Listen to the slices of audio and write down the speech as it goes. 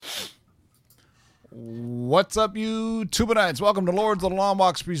What's up, you Tubanites? Welcome to Lords of the Long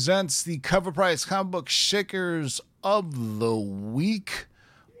Box presents the Cover Price Comic Book Shakers of the Week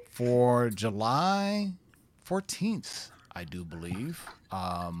for July 14th, I do believe.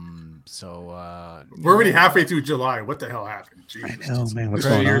 We're already halfway through July. What the hell happened? Jesus. I know, man. What's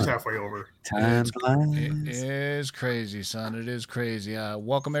going on? Year's halfway over. Time flies. It is crazy, son. It is crazy.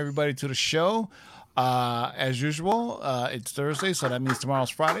 Welcome everybody to the show. As usual, it's Thursday, so that means tomorrow's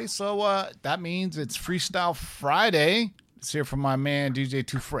Friday. So that means it's Freestyle Friday. Let's hear from my man DJ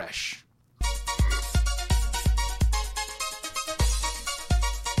Too Fresh.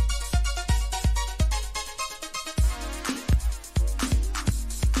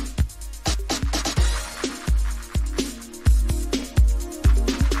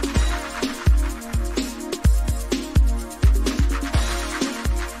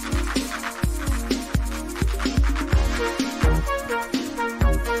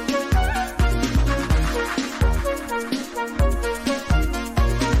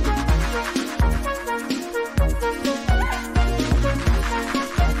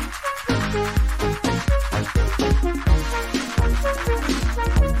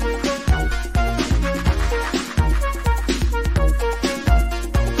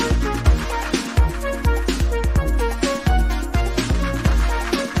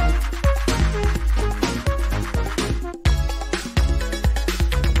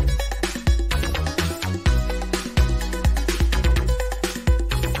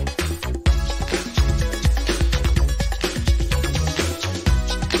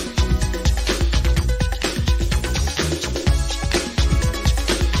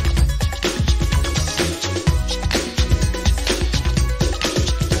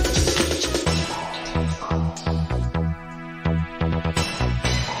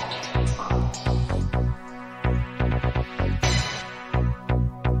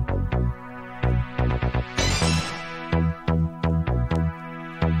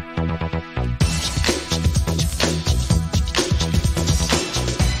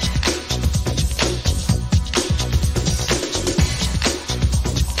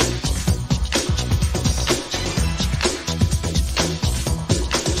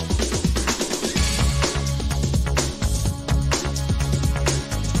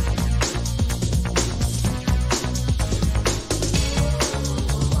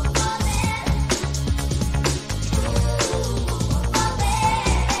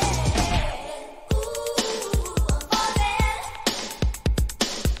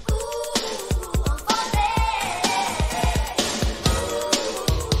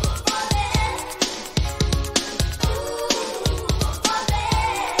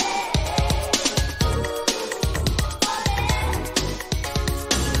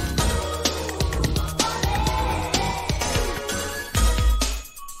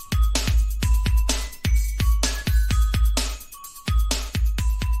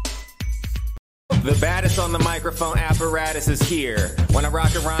 The baddest on the microphone apparatus is here. When I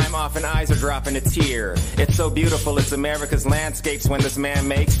rock a rhyme, often eyes are dropping a tear. It's so beautiful, it's America's landscapes when this man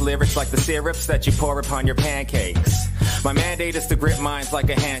makes lyrics like the syrups that you pour upon your pancakes. My mandate is to grip minds like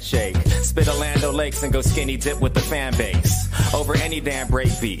a handshake. Spit Orlando Lakes and go skinny dip with the fan base. Over any damn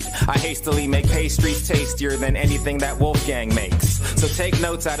breakbeat, I hastily make pastries tastier than anything that Wolfgang makes. So take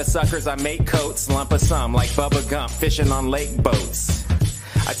notes out of suckers, I make coats, lump of some like Bubba Gump, fishing on lake boats.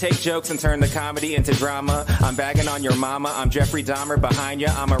 I take jokes and turn the comedy into drama. I'm bagging on your mama, I'm Jeffrey Dahmer behind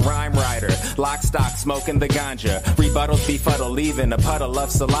ya. I'm a rhyme writer, lock stock, smoking the ganja. Rebuttals befuddle, leaving a puddle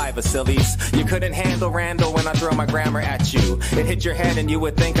of saliva, sillies. You couldn't handle Randall when I throw my grammar at you. It hit your head and you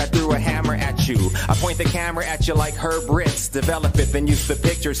would think I threw a hammer at you. I point the camera at you like Herb Ritz. Develop it, then use the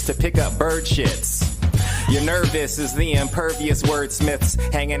pictures to pick up bird shits. You're nervous as the impervious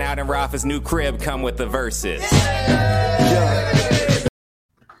wordsmiths hanging out in Rafa's new crib come with the verses.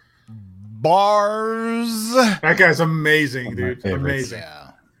 Bars. That guy's amazing, dude. Amazing.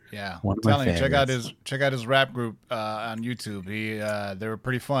 Yeah. I'm telling you, check out his rap group on YouTube. They were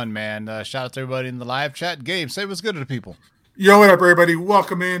pretty fun, man. Shout out to everybody in the live chat. Gabe, say what's good to the people. Yo, what up, everybody?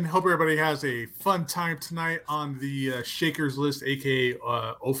 Welcome in. Hope everybody has a fun time tonight on the Shakers list, aka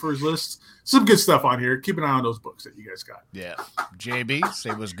Ophir's list. Some good stuff on here. Keep an eye on those books that you guys got. Yeah. JB,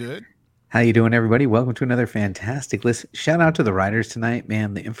 say what's good. How you doing, everybody? Welcome to another fantastic list. Shout out to the writers tonight,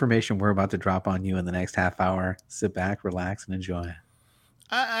 man. The information we're about to drop on you in the next half hour. Sit back, relax, and enjoy.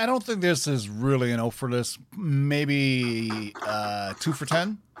 I don't think this is really an Ophir list. Maybe 2 for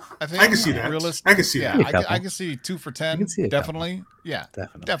 10. I think I can see that. I can see that. I can see 2 for 10. I can see it. Definitely. Yeah.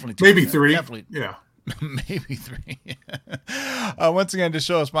 Definitely. 2 Maybe for 10. 3. Definitely. Yeah. Maybe 3. Once again, this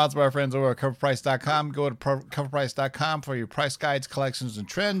show is sponsored by our friends over at coverprice.com. Go to coverprice.com for your price guides, collections, and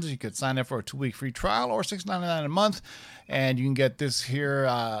trends. You could sign up for a 2-week free trial or $6.99 a month. And you can get this here,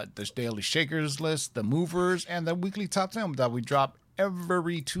 this daily Shakers list, the movers, and the weekly top 10 that we drop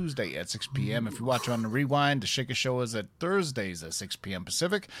every Tuesday at 6 p.m. If you watch on the Rewind, the Shaker Show is at Thursdays at 6 p.m.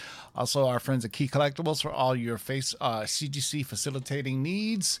 Pacific. Also, our friends at Key Collectibles for all your CGC facilitating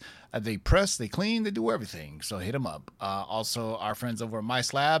needs. They press, they clean, they do everything. So hit them up. Also, our friends over at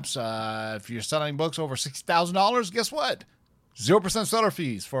Mice Labs. If you're selling books over $60,000, guess what? 0% seller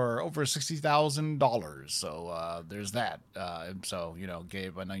fees for over $60,000. So there's that. So,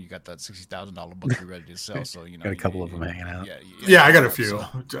 Gabe, I know you got that $60,000 book you're ready to sell. So, got a couple of them hanging out. Yeah, I got a few.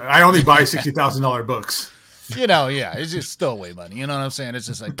 So, I only buy $60,000 books. It's just stowaway money. You know what I'm saying? It's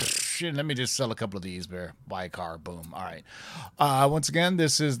just like, shit, let me just sell a couple of these, buy a car, boom. All right. Once again,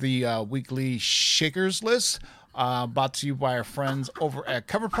 this is the weekly Shakers list. Brought to you by our friends over at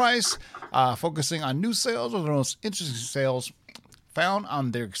Cover Price, focusing on new sales or the most interesting sales found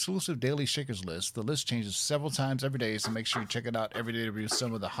on their exclusive daily Shakers list. The list changes several times every day, so make sure you check it out every day to review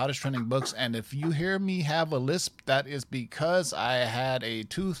some of the hottest trending books. And if you hear me have a lisp, that is because I had a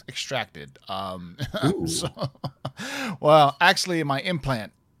tooth extracted. Well, actually, my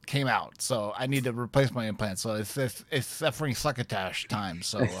implant came out, so I need to replace my implant. So it's suffering succotash time.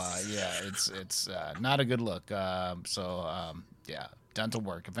 So it's not a good look. Dental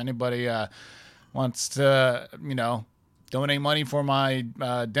work. If anybody wants to, donate money for my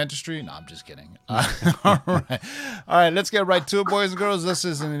dentistry. No, I'm just kidding. All right. Let's get right to it, boys and girls. This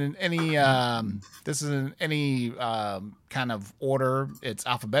isn't in any kind of order. It's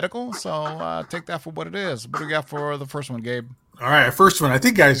alphabetical, so take that for what it is. What do we got for the first one, Gabe? All right, first one. I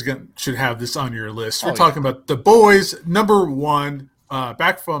think guys should have this on your list. We're talking about The Boys, number 1,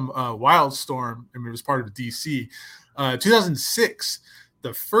 back from Wildstorm. I mean, it was part of DC. 2006.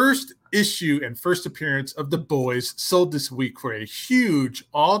 The first issue and first appearance of The Boys sold this week for a huge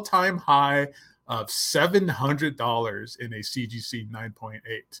all-time high of $700 in a CGC 9.8.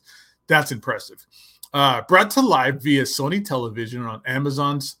 That's impressive. Brought to life via Sony Television on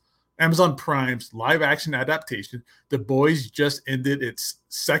Amazon Prime's live-action adaptation, The Boys just ended its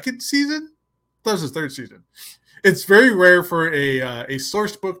second season? That was its third season. It's very rare for a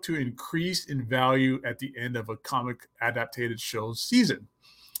source book to increase in value at the end of a comic adapted show's season.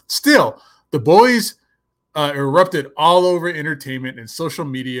 Still, The Boys erupted all over entertainment and social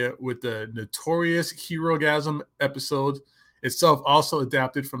media with the notorious Herogasm episode itself, also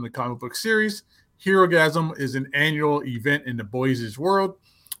adapted from the comic book series. Herogasm is an annual event in The Boys' world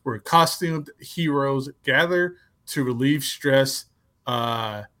where costumed heroes gather to relieve stress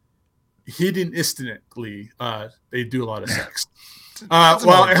hedonistically. They do a lot of sex.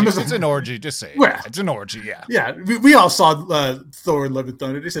 It's an orgy. Just say it. Well, it's an orgy. Yeah. Yeah. We all saw Thor: Love and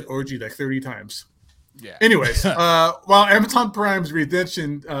Thunder. They said orgy like 30 times. Yeah. Anyways, while Amazon Prime's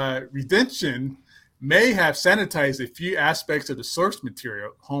Redemption may have sanitized a few aspects of the source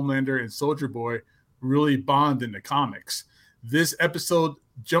material, Homelander and Soldier Boy really bond in the comics. This episode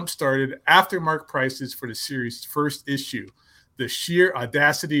jump-started aftermarket prices for the series' first issue. The sheer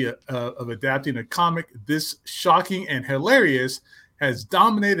audacity of adapting a comic this shocking and hilarious has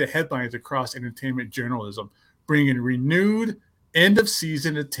dominated headlines across entertainment journalism, bringing renewed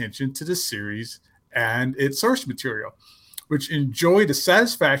end-of-season attention to the series and its source material, which enjoyed the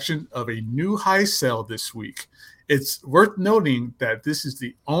satisfaction of a new high sale this week. It's worth noting that this is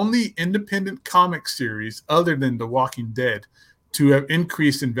the only independent comic series other than The Walking Dead to have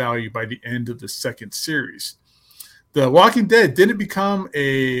increased in value by the end of the second series. The Walking Dead didn't become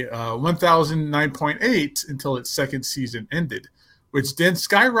a 1009.8 until its second season ended, which then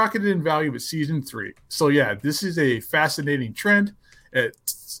skyrocketed in value with season 3. So yeah, this is a fascinating trend.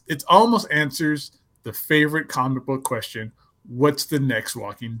 It almost answers the favorite comic book question, what's the next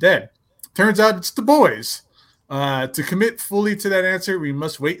Walking Dead? Turns out it's The Boys. To commit fully to that answer, we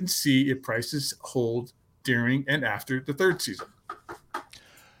must wait and see if prices hold during and after the third season.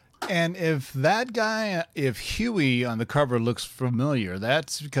 And if that guy, if Huey on the cover looks familiar,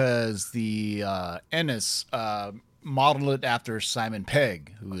 that's because the Ennis modeled it after Simon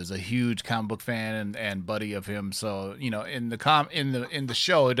Pegg, who is a huge comic book fan and buddy of him. So in the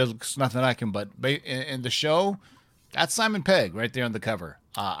show, it does nothing like him, but in the show, that's Simon Pegg right there on the cover.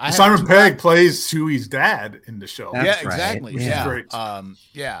 Simon Pegg plays Huey's dad in the show. That's yeah, exactly. right. Yeah, great.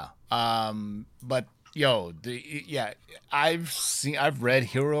 But I've read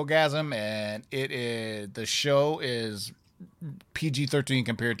Herogasm, and the show is PG-13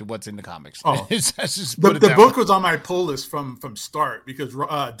 compared to what's in the comics. Oh, the book was on my pull list from start because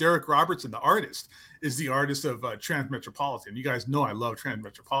Derek Robertson, the artist, is the artist of Transmetropolitan. You guys know I love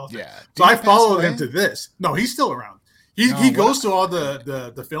Transmetropolitan. Yeah. So I followed him to this. No, he's still around. He goes to all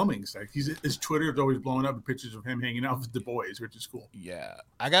the filmings. Like his Twitter is always blowing up with pictures of him hanging out with the boys, which is cool. Yeah,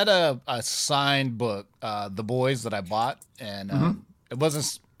 I got a signed book, The Boys, that I bought, and it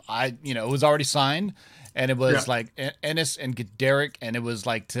wasn't. It was already signed, and it was like Ennis and Derek, and it was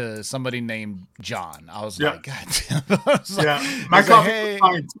like to somebody named John. I was like, God damn. My copy was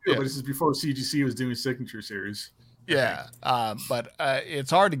signed too, but this is before CGC was doing signature series. Yeah, but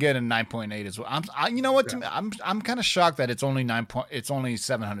it's hard to get in 9.8 as well. You know what? To me, I'm kind of shocked that it's only It's only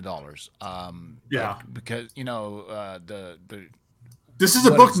 $700. Because the this is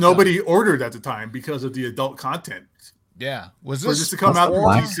a book nobody ordered at the time because of the adult content. Yeah, was this to come out through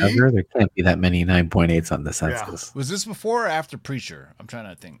DC? There can't be that many 9.8s on the census. Yeah. Was this before or after Preacher? I'm trying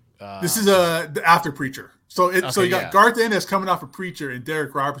to think. This is after Preacher. So you got Garth Ennis coming off of Preacher and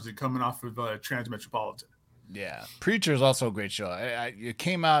Derek Robertson coming off of Transmetropolitan. Yeah, Preacher is also a great show. It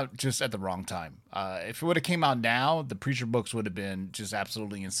came out just at the wrong time. If it would have came out now, the Preacher books would have been just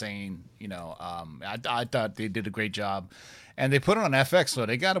absolutely insane. I thought they did a great job, and they put it on FX, so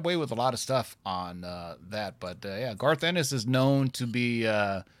they got away with a lot of stuff on that. But Garth Ennis is known to be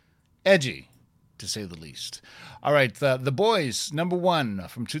edgy, to say the least. All right, The Boys, #1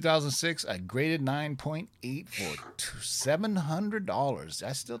 from 2006, a graded 9.8 for $700.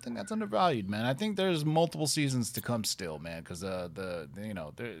 I still think that's undervalued, man. I think there's multiple seasons to come still, man, because there's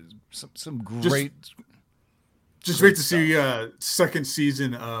some great. Just great to see second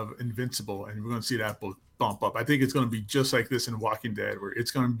season of Invincible, and we're going to see that book bump up. I think it's going to be just like this in Walking Dead, where it's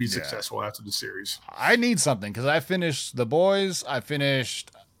going to be successful after the series. I need something because I finished The Boys. I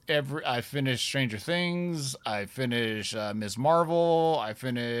finished Stranger Things. I finished Ms. Marvel.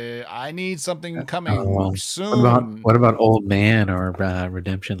 I need something coming soon. What about Old Man or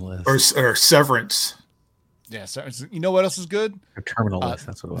Redemption List or Severance? Yeah, you know what else is good? Or Terminal List.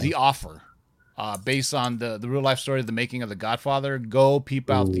 That's what it was. The Offer, based on the real life story of the making of The Godfather. Go peep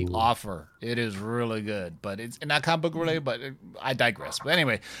out The Offer. It is really good, but it's not comic book related. But I digress. But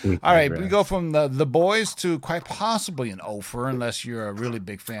anyway, all right, we go from the Boys to quite possibly an Offer, unless you're a really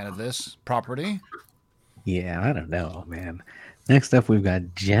big fan of this property. Yeah, I don't know, man. Next up, we've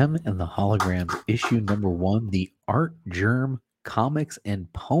got Jem and the Holograms, issue #1, the Art Germ Comics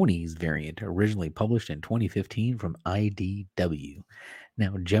and Ponies variant, originally published in 2015 from IDW.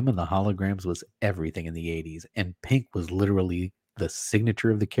 Now, Jem and the Holograms was everything in the 80s, and pink was literally the signature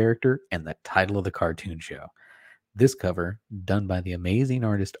of the character and the title of the cartoon show. This cover, done by the amazing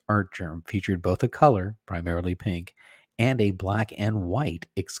artist Art Germ, featured both a color, primarily pink, and a black and white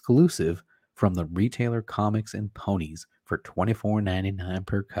exclusive from the retailer Comics and Ponies for $24.99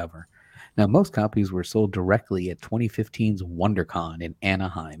 per cover. Now, most copies were sold directly at 2015's WonderCon in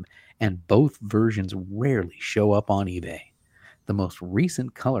Anaheim, and both versions rarely show up on eBay. The most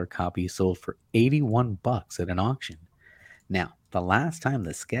recent color copy sold for $81 at an auction. Now, the last time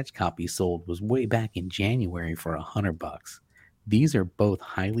the sketch copy sold was way back in January for $100. These are both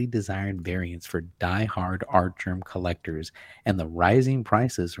highly desired variants for die-hard Art Germ collectors, and the rising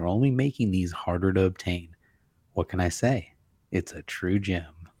prices are only making these harder to obtain. What can I say? It's a true gem.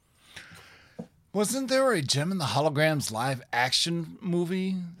 Wasn't there a Jem and the Holograms live action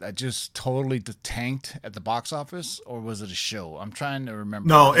movie that just totally tanked at the box office, or was it a show? I'm trying to remember.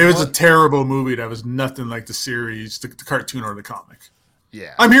 No, it was a terrible movie that was nothing like the series, the cartoon, or the comic.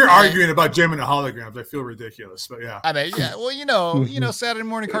 Yeah, I'm here arguing about Jem and the Holograms. I feel ridiculous, but yeah. I mean, yeah. Well, Saturday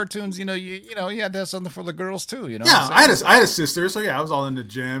morning cartoons. You had to have something for the girls too. Yeah, I had a sister, so yeah, I was all into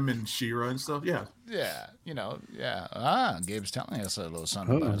Jem and She-Ra and stuff. Yeah. Yeah, yeah. Gabe's telling us a little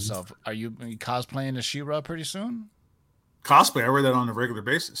something about himself. Are you cosplaying as She-Ra pretty soon? Cosplay, I wear that on a regular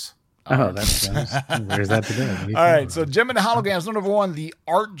basis. That's where's that today? All right, so Jem and the Holograms, #1, the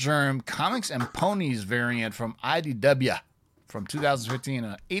Art Germ Comics and Ponies variant from IDW from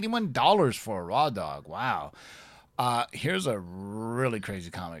 2015, $81 for a raw dog. Wow. Here's a really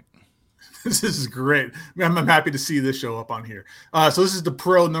crazy comic. This is great. I'm happy to see this show up on here. So this is the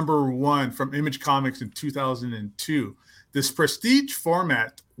Pro #1 from Image Comics in 2002. This prestige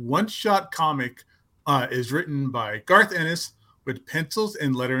format one-shot comic is written by Garth Ennis with pencils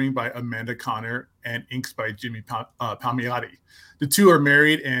and lettering by Amanda Connor and inks by Jimmy Palmiotti. The two are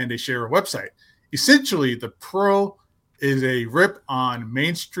married and they share a website. Essentially, the Pro is a rip on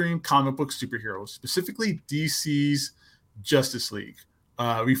mainstream comic book superheroes, specifically DC's Justice League.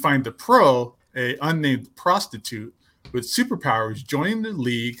 We find the Pro, a unnamed prostitute with superpowers, joining the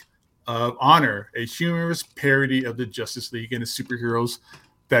league of Honor, a humorous parody of the Justice League and the superheroes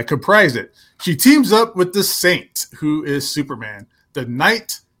that comprise it. She teams up with the Saint, who is Superman, the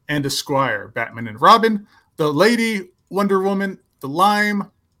Knight and the Squire, Batman and Robin, the Lady, Wonder Woman, the Lime,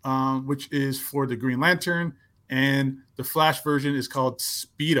 which is for the Green Lantern, and the Flash version is called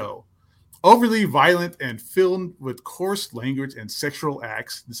Speedo. Overly violent and filled with coarse language and sexual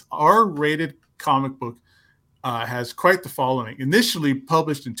acts, this R-rated comic book has quite the following. Initially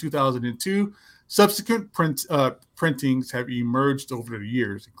published in 2002, subsequent printings have emerged over the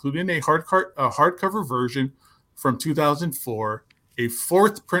years, including a hardcover version from 2004, a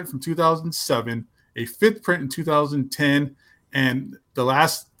fourth print from 2007, a fifth print in 2010, and the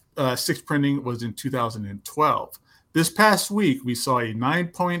last sixth printing was in 2012. This past week, we saw a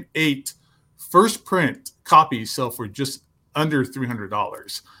 9.8 first print copy sell for just under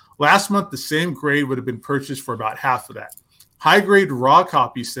 $300. Last month, the same grade would have been purchased for about half of that. High-grade raw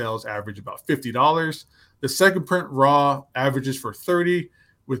copy sales average about $50. The second print raw averages for $30,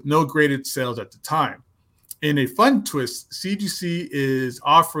 with no graded sales at the time. In a fun twist, CGC is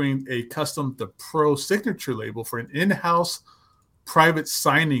offering a custom The Pro signature label for an in-house private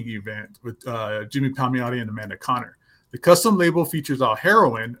signing event with Jimmy Palmiotti and Amanda Conner. The custom label features Al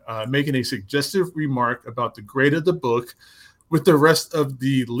Heroin making a suggestive remark about the grade of the book, with the rest of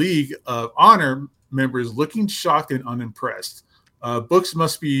the League of Honor members looking shocked and unimpressed. Books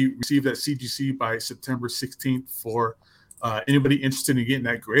must be received at CGC by September 16th for anybody interested in getting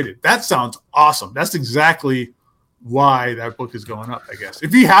that graded. That sounds awesome. That's exactly why that book is going up, I guess.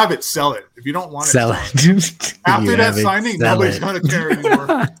 If you have it, sell it. If you don't want it, sell it. After that signing, nobody's going to care anymore.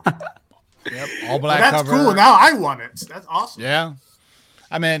 Yep, all black that's cover. Cool. Now I want it. That's awesome. Yeah.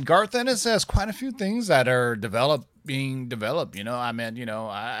 I mean, Garth Ennis has quite a few things that are being developed. You know, I mean,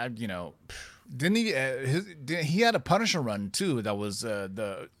 didn't he? He had a Punisher run too. That was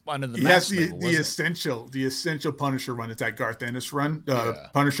the under the. He has the essential Punisher run. It's that Garth Ennis run,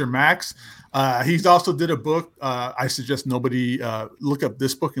 Punisher Max. He's also did a book. I suggest nobody look up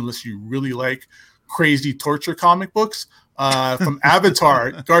this book unless you really like crazy torture comic books. From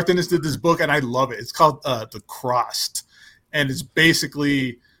Avatar, Garth Ennis did this book, and I love it. It's called The Crossed, and it's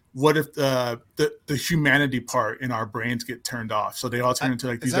basically what if the humanity part in our brains get turned off, so they all turn into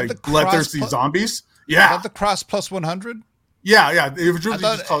like these like bloodthirsty zombies. Yeah, is that the Cross plus 100. Yeah. It was really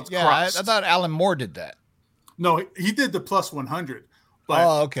just called Crossed. I thought Alan Moore did that. No, he did the plus 100.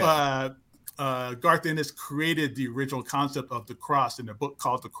 But, okay. Garth Ennis created the original concept of the Cross in a book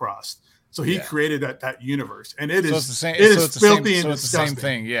called The Crossed. So he created that universe, and it is filthy and disgusting. It's the same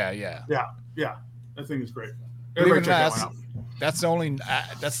thing. Yeah. That thing is great. Everybody check that one out. That's the only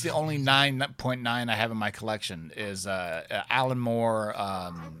 9.9 I have in my collection is Alan Moore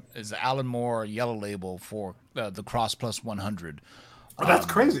yellow label for the Cross plus 100. Oh, that's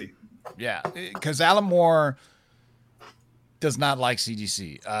crazy. Yeah, because Alan Moore does not like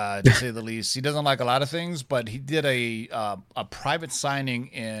CGC, to say the least. He doesn't like a lot of things, but he did a private signing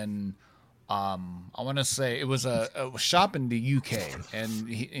in. I want to say it was a shop in the UK, and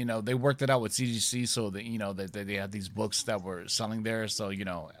they worked it out with CGC, so that they had these books that were selling there. So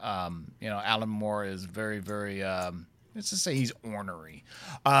Alan Moore is very, very let's just say he's ornery.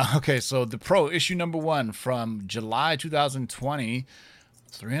 Okay, so The Pro issue number 1 from July 2020.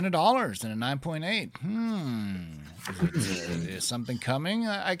 $300 and a 9.8. Is something coming?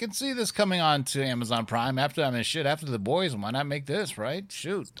 I can see this coming on to Amazon Prime after The Boys. Why not make this, right?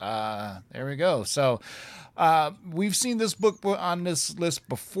 Shoot. There we go. So we've seen this book on this list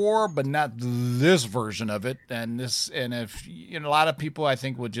before, but not this version of it. And if a lot of people, I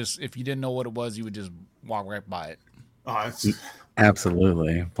think, would just, if you didn't know what it was, you would just walk right by it.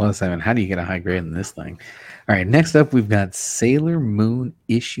 Absolutely. Plus, how do you get a high grade in this thing? All right, next up, we've got Sailor Moon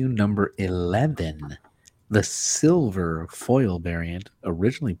issue number 11, the silver foil variant,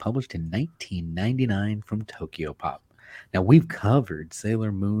 originally published in 1999 from Tokyo Pop. Now, we've covered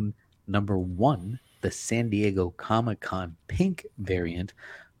Sailor Moon number 1, the San Diego Comic-Con pink variant,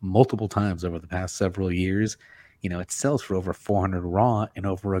 multiple times over the past several years. It sells for over 400 raw and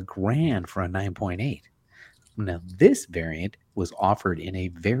over $1,000 for a 9.8. Now, this variant was offered in a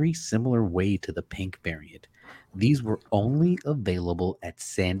very similar way to the pink variant. These were only available at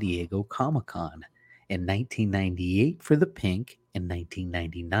San Diego Comic-Con in 1998 for the pink and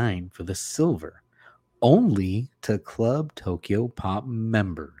 1999 for the silver, only to Club Tokyo Pop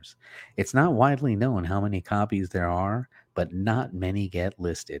members. It's not widely known how many copies there are, but not many get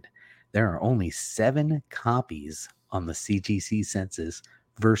listed. There are only 7 copies on the CGC census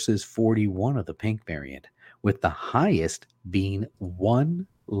versus 41 of the pink variant, with the highest being one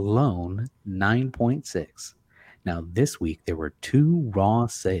lone 9.6. Now, this week there were 2 raw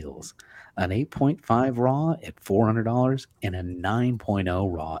sales, an 8.5 raw at $400 and a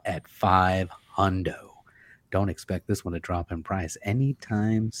 9.0 raw at $500. Don't expect this one to drop in price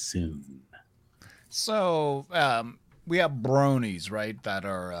anytime soon. So we have bronies, right, that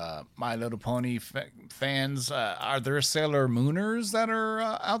are My Little Pony fans. Are there Sailor Mooners that are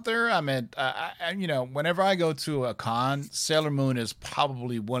out there? I mean, whenever I go to a con, Sailor Moon is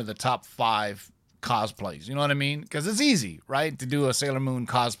probably one of the top 5 cosplays. You know what I mean? Because it's easy, right, to do a Sailor Moon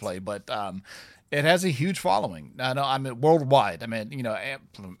cosplay, but it has a huge following. I mean, worldwide. I mean,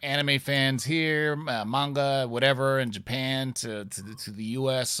 from anime fans here, manga, whatever, in Japan to the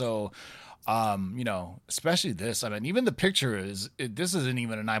U.S. So, especially this. I mean, even the picture this isn't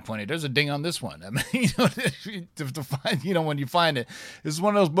even a 9.8. There's a ding on this one. I mean, to find, when you find it, this is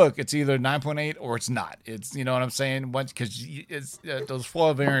one of those books. It's either 9.8 or it's not. It's, you know what I'm saying? Because it's those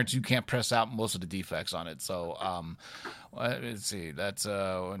foil variants, you can't press out most of the defects on it. So, let's see. That's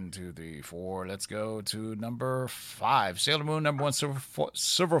 1, 2, 3, 4. Let's go to number 5. Sailor Moon #1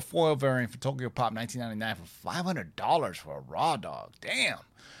 silver foil variant for Tokyo Pop 1999 for $500 for a raw dog. Damn.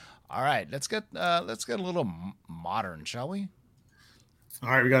 All right, let's get a little modern, shall we? All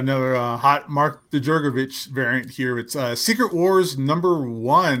right, we got another hot Mark Djurjevic variant here. It's Secret Wars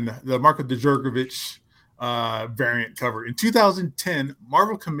 #1, the Marko Djurjevic variant cover. In 2010,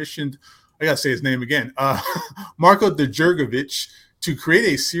 Marvel commissioned, I gotta say his name again, Marko Djurjevic, to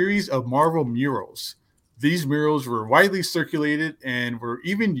create a series of Marvel murals. These murals were widely circulated and were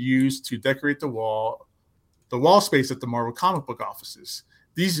even used to decorate the wall space at the Marvel comic book offices.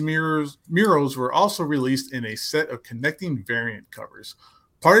 These murals were also released in a set of connecting variant covers.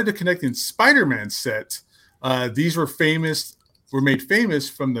 Part of the connecting Spider-Man set, these were made famous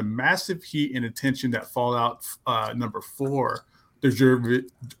from the massive heat and attention that Fallout #4,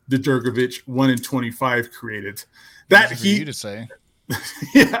 Djurjevic 1 in 25 created. That heat, you to say.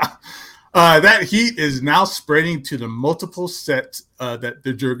 Yeah. That heat is now spreading to the multiple sets that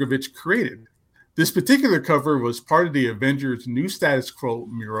Djurjevic created. This particular cover was part of the Avengers' new status quo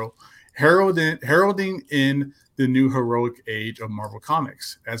mural, heralding in the new heroic age of Marvel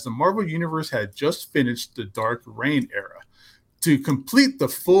Comics, as the Marvel Universe had just finished the Dark Reign era. To complete the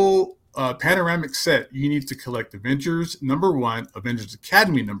full panoramic set, you need to collect Avengers #1, Avengers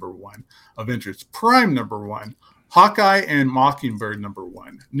Academy #1, Avengers Prime #1, Hawkeye and Mockingbird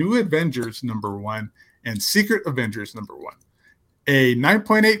 #1, New Avengers #1, and Secret Avengers #1. A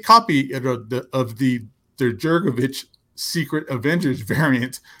 9.8 copy of the Djurjevic Secret Avengers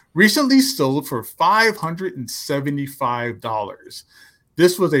variant recently sold for $575.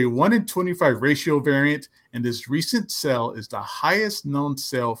 This was a 1 in 25 ratio variant, and this recent sale is the highest known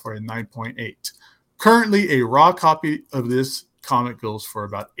sale for a 9.8. Currently, a raw copy of this comic goes for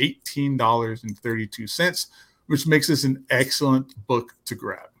about $18.32, which makes this an excellent book to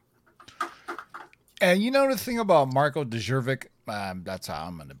grab. And the thing about Marko Djurjevic, that's how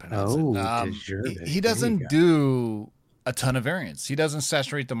I'm going to pronounce it. He doesn't do a ton of variants. He doesn't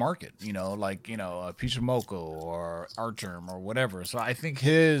saturate the market, like Peach Moko or Archerm or whatever. So I think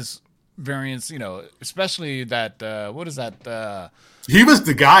his variants, especially that, what is that? He was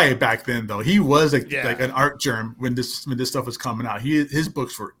the guy back then, though. He was like an Archerm when this stuff was coming out. His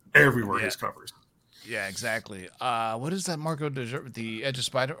books were everywhere. His covers. Yeah, exactly. What is that Marko Djurjevic, the Edge of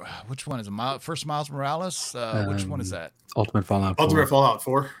Spider? Which one is it? First Miles Morales? Which one is that? Ultimate Fallout 4. Ultimate Fallout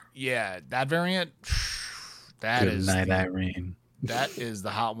 4. Yeah, that variant. That Good is night, Irene. That is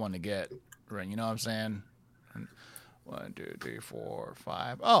the hot one to get. Right? You know what I'm saying? 1, 2, 3, 4,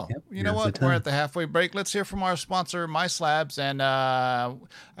 5. Oh, yep, you know what? We're at the halfway break. Let's hear from our sponsor, My Slabs. And I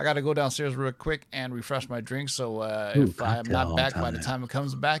got to go downstairs real quick and refresh my drink. So if I'm not back by the time it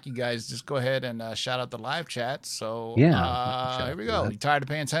comes back, you guys just go ahead and shout out the live chat. So here we go. You tired of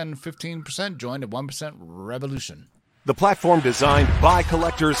paying 10, 15%? Join the 1% revolution. The platform designed by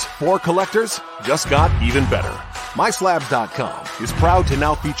collectors for collectors just got even better. MySlabs.com is proud to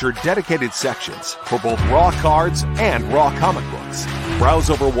now feature dedicated sections for both raw cards and raw comic books. Browse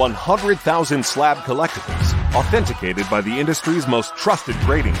over 100,000 slab collectibles, authenticated by the industry's most trusted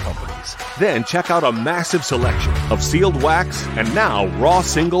grading companies. Then check out a massive selection of sealed wax and now raw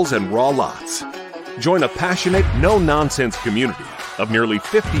singles and raw lots. Join a passionate, no-nonsense community of nearly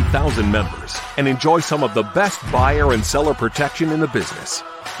 50,000 members and enjoy some of the best buyer and seller protection in the business.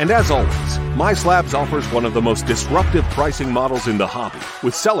 And as always, My Slabs offers one of the most disruptive pricing models in the hobby,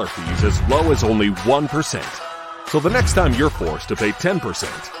 with seller fees as low as only 1%. So the next time you're forced to pay 10%,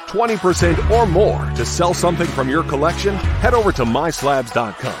 20%, or more to sell something from your collection, head over to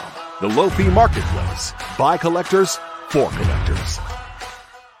MySlabs.com, the low-fee marketplace, by collectors, for collectors.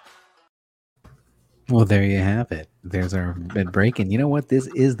 Well, there you have it. There's our bed break. And you know what? This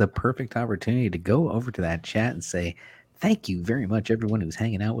is the perfect opportunity to go over to that chat and say, thank you very much, everyone who's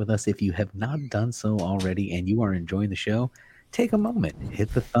hanging out with us. If you have not done so already and you are enjoying the show, take a moment,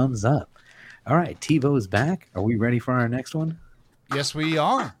 hit the thumbs up. All right, TiVo is back. Are we ready for our next one? Yes, we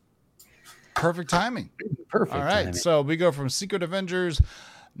are. Perfect timing. Perfect. All right, timing. so we go from Secret Avengers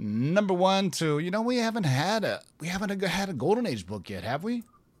 #1 to we haven't had a Golden Age book yet, have we?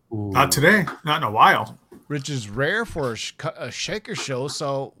 Ooh. Not today, not in a while. Which is rare for a Shaker show,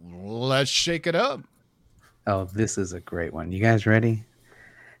 so let's shake it up. Oh, this is a great one. You guys ready?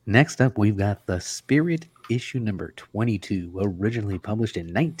 Next up, we've got The Spirit issue number 22, originally published in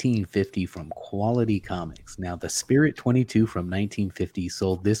 1950 from Quality Comics. Now, The Spirit 22 from 1950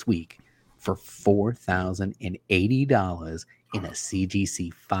 sold this week for $4,080 in a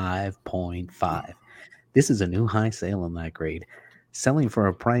CGC 5.5. This is a new high sale on that grade, selling for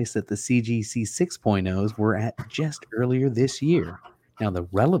a price that the CGC 6.0s were at just earlier this year. Now, the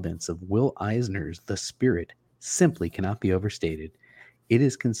relevance of Will Eisner's The Spirit simply cannot be overstated. It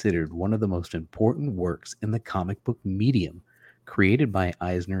is considered one of the most important works in the comic book medium. Created by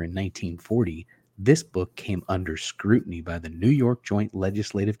Eisner in 1940, this book came under scrutiny by the New York Joint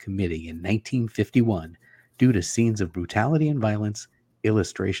Legislative Committee in 1951 due to scenes of brutality and violence,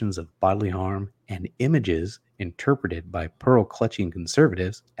 illustrations of bodily harm, and images interpreted by pearl-clutching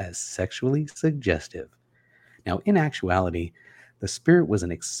conservatives as sexually suggestive. Now, in actuality, The Spirit was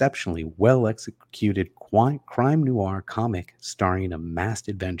an exceptionally well-executed crime noir comic starring a masked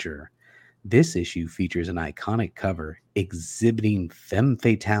adventurer. This issue features an iconic cover exhibiting femme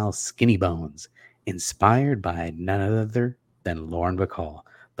fatale skinny bones, inspired by none other than Lauren Bacall,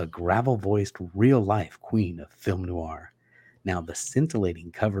 the gravel-voiced real-life queen of film noir. Now, the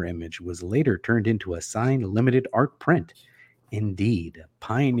scintillating cover image was later turned into a signed limited art print. Indeed, a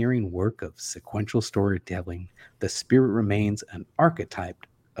pioneering work of sequential storytelling, The Spirit remains an archetype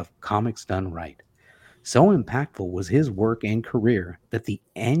of comics done right. So impactful was his work and career that the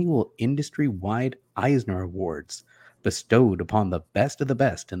annual industry-wide Eisner Awards, bestowed upon the best of the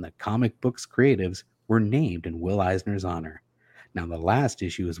best in the comic books creatives, were named in Will Eisner's honor. Now, the last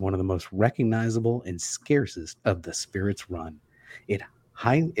issue is one of the most recognizable and scarcest of The Spirit's run. It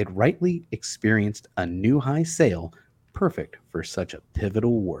rightly experienced a new high sale, perfect for such a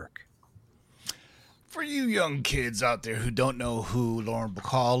pivotal work. For you young kids out there who don't know who Lauren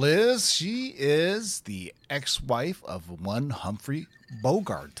Bacall is, she is the ex-wife of one Humphrey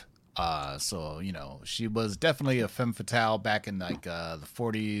Bogart. So she was definitely a femme fatale back in like the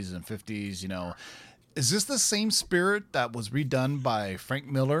 40s and 50s. Is this the same Spirit that was redone by Frank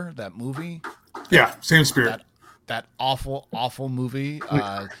Miller? That movie? Yeah, same Spirit. That awful movie.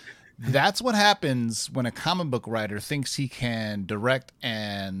 That's what happens when a comic book writer thinks he can direct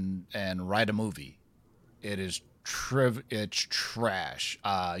and write a movie. It is it's trash.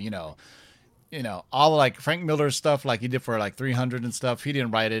 All like Frank Miller stuff, like he did for like 300 and stuff. He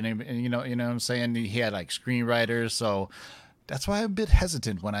didn't write it, and you know what I'm saying. He had like screenwriters, so that's why I'm a bit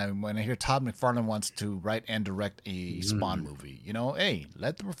hesitant when I hear Todd McFarlane wants to write and direct a Spawn movie. Hey,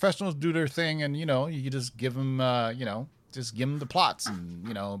 let the professionals do their thing, and you just give them, just give them the plots, and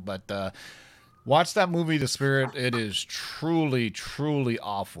But watch that movie, The Spirit. It is truly, truly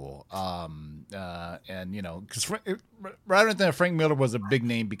awful. Because rather than Frank Miller was a big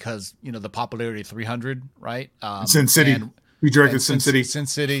name because the popularity of 300, right? Sin City. We directed Sin City. Sin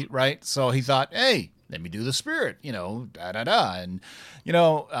City, right? So he thought, hey, let me do The Spirit. And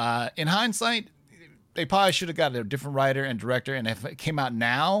in hindsight, they probably should have got a different writer and director. And if it came out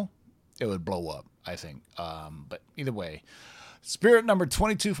now, it would blow up, I think. But either way. Spirit number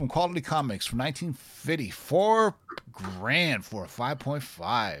 22 from Quality Comics from 1950. $4,000 for a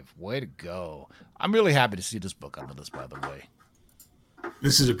 5.5. Way to go. I'm really happy to see this book on the list, by the way.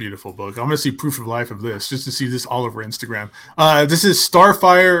 This is a beautiful book. I'm going to see proof of life of this, just to see this all over Instagram. This is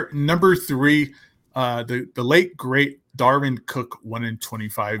Starfire number 3, the late, great Darwin Cook 1 in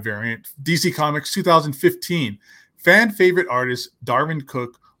 25 variant. DC Comics 2015. Fan favorite artist Darwin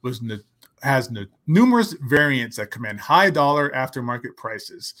Cook has numerous variants that command high dollar aftermarket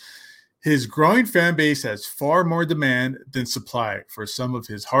prices. His growing fan base has far more demand than supply for some of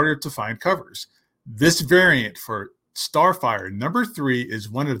his harder to find covers. This variant for Starfire number 3 is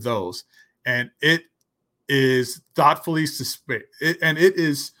one of those, and it is thoughtfully and it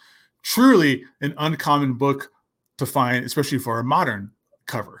is truly an uncommon book to find, especially for a modern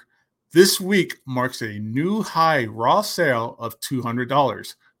cover. This week marks a new high raw sale of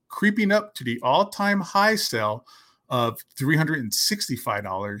 $200. Creeping up to the all-time high sale of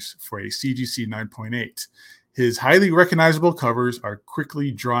 $365 for a CGC 9.8. His highly recognizable covers are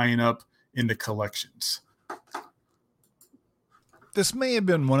quickly drying up in the collections. This may have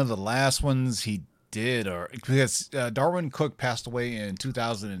been one of the last ones he did, or because Darwin Cook passed away in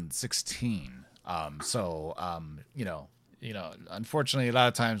 2016. Unfortunately, a lot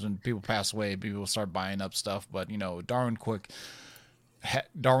of times when people pass away, people start buying up stuff. But Darwin Cook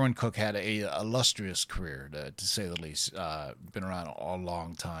had a illustrious career, to say the least. Been around a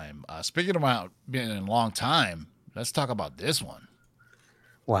long time. Speaking about being in a long time, let's talk about this one.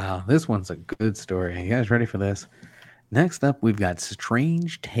 Wow, this one's a good story. You guys ready for this? Next up, we've got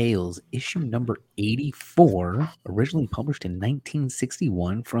Strange Tales, issue number 84, originally published in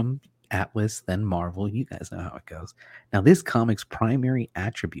 1961 from Atlas, then Marvel. You guys know how it goes. Now, this comic's primary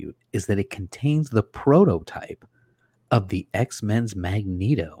attribute is that it contains the prototype of the X-Men's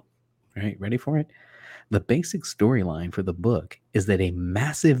Magneto. All right, ready for it? The basic storyline for the book is that a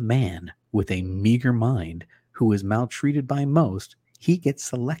massive man with a meager mind who is maltreated by most, he gets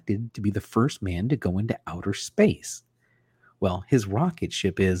selected to be the first man to go into outer space. Well, his rocket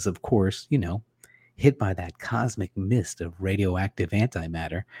ship is, of course, hit by that cosmic mist of radioactive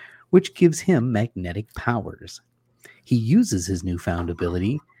antimatter, which gives him magnetic powers. He uses his newfound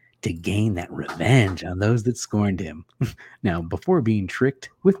ability to gain that revenge on those that scorned him. Now, before being tricked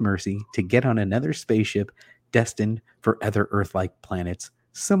with mercy to get on another spaceship destined for other Earth-like planets,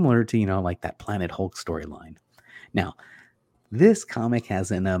 similar to, like that Planet Hulk storyline. Now, this comic has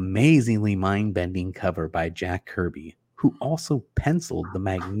an amazingly mind-bending cover by Jack Kirby, who also penciled the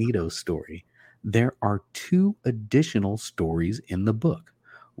Magneto story. There are 2 additional stories in the book,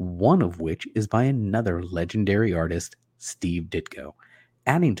 one of which is by another legendary artist, Steve Ditko,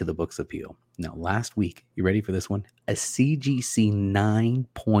 adding to the book's appeal. Now, last week, you ready for this one? A CGC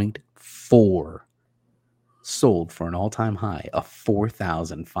 9.4 sold for an all-time high of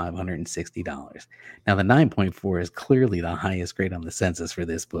 $4,560. Now, the 9.4 is clearly the highest grade on the census for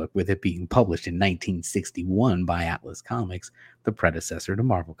this book, with it being published in 1961 by Atlas Comics, the predecessor to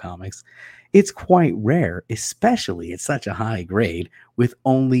Marvel Comics. It's quite rare, especially at such a high grade, with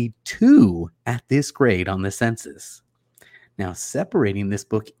only 2 at this grade on the census. Now, separating this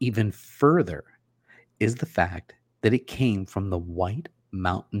book even further is the fact that it came from the White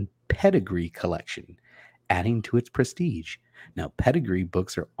Mountain Pedigree collection, adding to its prestige. Now, pedigree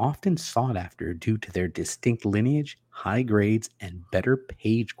books are often sought after due to their distinct lineage, high grades, and better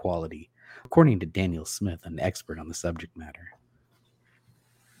page quality, according to Daniel Smith, an expert on the subject matter.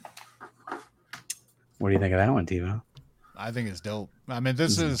 What do you think of that one, Tivo? I think it's dope. I mean,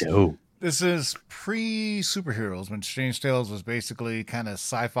 this is dope. This is pre-superheroes, when Strange Tales was basically kind of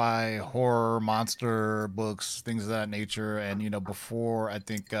sci-fi, horror, monster books, things of that nature. And, before, I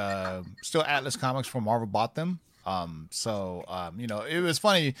think, still Atlas Comics from Marvel bought them. It was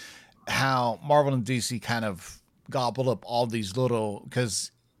funny how Marvel and DC kind of gobbled up all these little,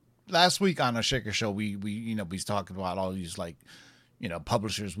 because last week on our Shaker Show, we talked about all these,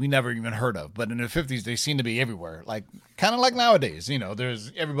 publishers we never even heard of, but in the 50s they seem to be everywhere, kind of like nowadays.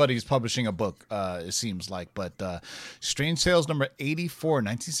 There's everybody's publishing a book, it seems like. But Strange Tales number 84,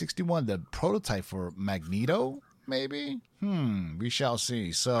 1961, the prototype for Magneto, maybe. We shall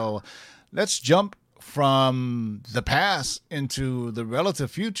see. So let's jump from the past into the relative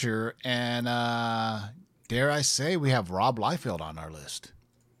future, and dare I say, we have Rob Liefeld on our list.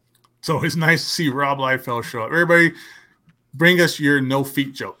 So it's nice to see Rob Liefeld show up. Everybody, bring us your no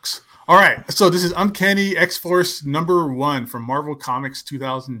feet jokes. All right. So this is Uncanny X-Force number 1 from Marvel Comics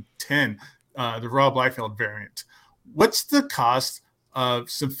 2010, the Rob Liefeld variant. What's the cost of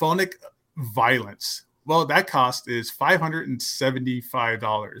Symphonic Violence? Well, that cost is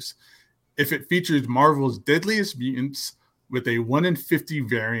 $575. If it features Marvel's Deadliest Mutants with a 1 in 50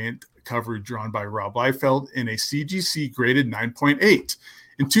 variant cover drawn by Rob Liefeld in a CGC graded 9.8.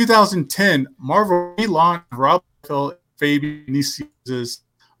 In 2010, Marvel relaunched Rob Liefeld Fabian Nicieza's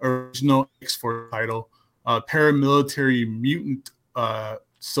original X-Force title, paramilitary mutant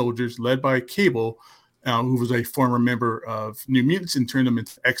soldiers led by Cable, who was a former member of New Mutants and turned them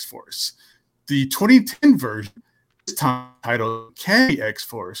into X-Force. The 2010 version, this time titled Candy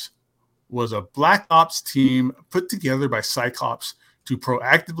X-Force, was a Black Ops team put together by Cyclops to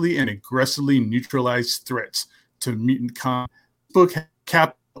proactively and aggressively neutralize threats to mutant con. This book had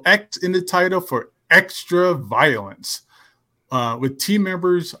capital X in the title for extra violence. With team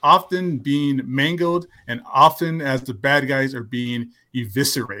members often being mangled and often as the bad guys are being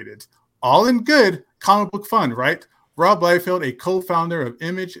eviscerated. All in good comic book fun, right? Rob Liefeld, a co-founder of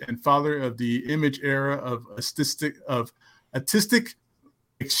Image and father of the Image era of artistic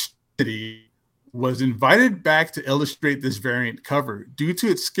extremity, was invited back to illustrate this variant cover. Due to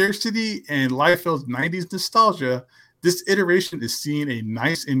its scarcity and Liefeld's 90s nostalgia, This iteration is seeing a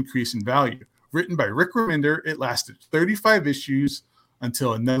nice increase in value. Written by Rick Remender, it lasted 35 issues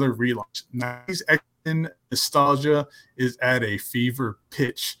until another relaunch. 90s X-Men nostalgia is at a fever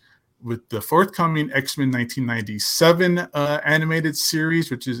pitch with the forthcoming X-Men 1997 animated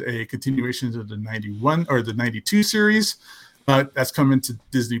series, which is a continuation of the 91 or the 92 series. That's coming to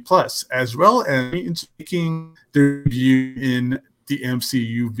Disney Plus, as well as making their debut in the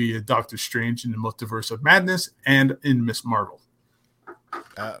MCU via Doctor Strange in the Multiverse of Madness and in Miss Marvel.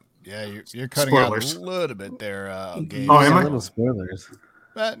 Yeah, you're cutting Spoilers. out a little bit there, Gabe. Oh, am I? Little spoilers.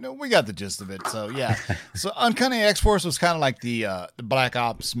 No, we got the gist of it. So yeah, so Uncanny X-Force was kind of like the Black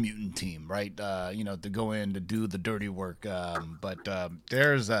Ops mutant team, right? To go in to do the dirty work. But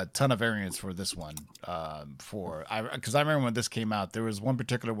there's a ton of variants for this one. Because I remember when this came out, there was one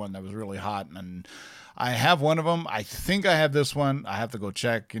particular one that was really hot, and I have one of them. I think I have this one. I have to go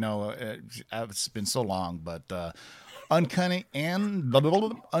check. It's been so long, but. Uncanny X-Force,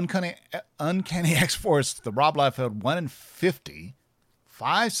 the Rob Liefeld 1 in 50,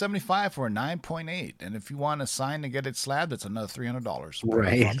 $575 for a 9.8, and if you want a sign to get it slabbed, it's another $300.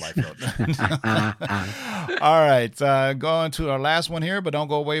 Right. All right, going to our last one here, but don't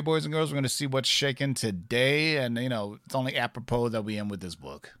go away, boys and girls. We're going to see what's shaking today, and it's only apropos that we end with this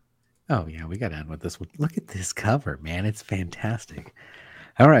book. Oh yeah, we got to end with this one. Look at this cover, man. It's fantastic.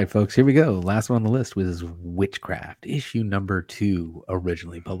 All right, folks, here we go. Last one on the list was Witchcraft, issue number 2,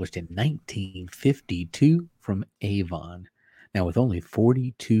 originally published in 1952 from Avon. Now, with only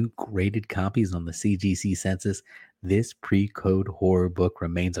 42 graded copies on the CGC census, this pre-code horror book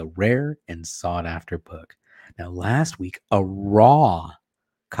remains a rare and sought-after book. Now, last week, a raw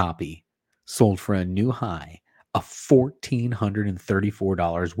copy sold for a new high of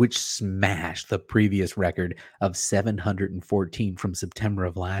 $1,434, which smashed the previous record of $714 from September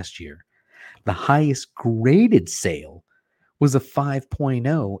of last year. The highest graded sale was a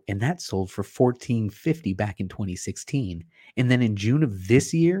 5.0, and that sold for $1,450 back in 2016. And then in June of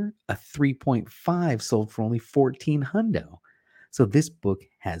this year, a 3.5 sold for only $1,400. So this book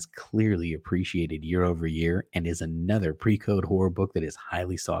has clearly appreciated year over year and is another pre-code horror book that is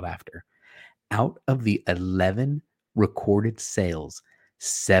highly sought after. Out of the 11 recorded sales,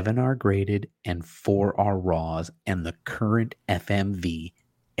 7 are graded and 4 are raws, and the current FMV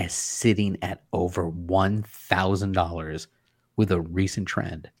is sitting at over $1,000 with a recent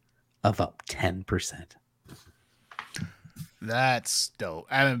trend of up 10%. That's dope.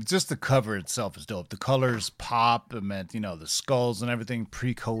 I mean, just the cover itself is dope. The colors pop. It meant, the skulls and everything,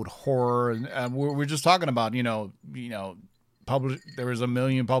 pre-code horror. And we're just talking about, there was a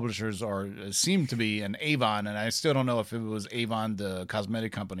million publishers, or it seemed to be, an Avon, and I still don't know if it was Avon, the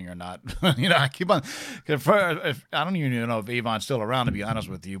cosmetic company, or not. I keep on. I don't even know if Avon's still around, to be honest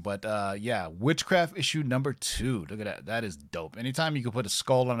with you. But yeah, Witchcraft issue number 2. Look at that. That is dope. Anytime you can put a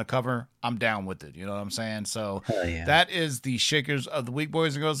skull on the cover, I'm down with it. You know what I'm saying? So yeah. That is the Shakers of the Week,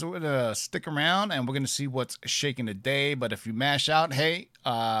 boys and girls. We're gonna stick around, and we're gonna see what's shaking today. But if you mash out, hey,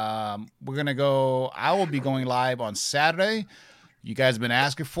 we're gonna go. I will be going live on Saturday. You guys have been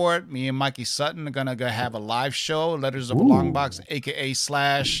asking for it. Me and Mikey Sutton are going to have a live show, Letters of a Long Box, a.k.a. /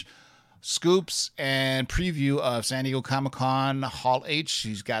 Scoops, and preview of San Diego Comic-Con Hall H.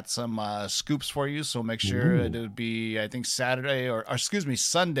 He's got some scoops for you, so make sure it'll be, I think, Sunday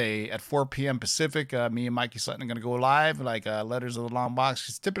at 4 p.m. Pacific. Me and Mikey Sutton are going to go live, like Letters of the Long Box,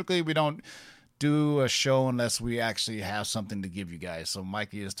 because typically we don't do a show unless we actually have something to give you guys. So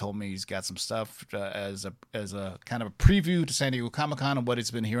Mikey has told me he's got some stuff as a kind of a preview to San Diego Comic-Con and what he's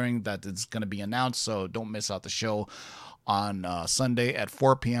been hearing that is going to be announced. So don't miss out the show on Sunday at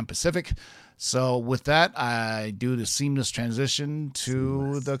 4 p.m. Pacific. So with that, I do the seamless transition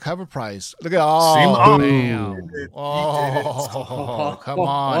to the cover price. Look at man. Oh, come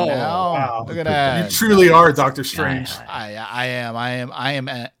on now. Wow. Look at that. You truly are Doctor Strange. I am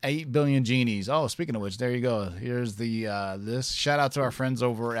at 8 billion genies. Oh, speaking of which, there you go. Here's the this. Shout out to our friends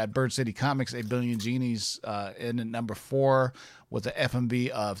over at Bird City Comics. 8 billion genies in at number 4 with an FMV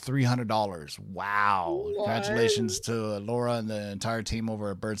of $300. Wow. What? Congratulations to Laura and the entire team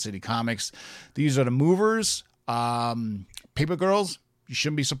over at Bird City Comics. These are the movers. Paper Girls, you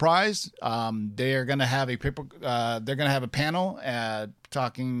shouldn't be surprised. They're gonna have a panel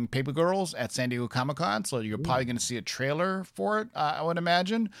talking Paper Girls at San Diego Comic-Con. So you're probably gonna see a trailer for it, I would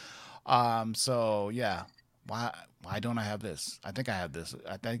imagine. So yeah. Why don't I have this? I think I have this.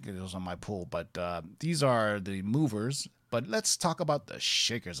 I think it was on my pool, but these are the movers. But let's talk about the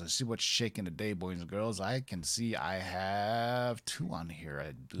shakers and see what's shaking today, boys and girls. I can see I have 2 on here,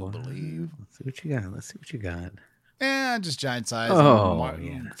 I do believe. Let's see what you got. Just Giant Size. Oh, and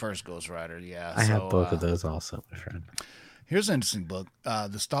yeah. First Ghost Rider. Yeah. I have both of those also, my friend. Here's an interesting book,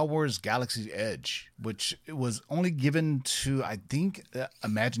 the Star Wars Galaxy's Edge, which was only given to, I think,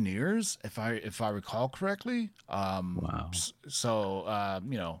 Imagineers, if I recall correctly. Wow. So,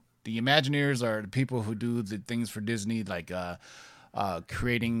 the Imagineers are the people who do the things for Disney, like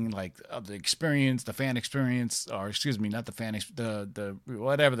creating like the experience, the fan experience, or excuse me, not the fan, the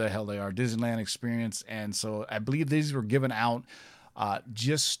whatever the hell they are, Disneyland experience. And so I believe these were given out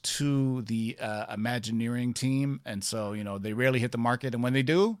just to the Imagineering team, and so they rarely hit the market, and when they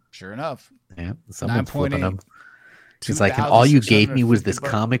do, sure enough, yeah, someone's flipping them. It's like, and 2,650 all you gave me was this bucks.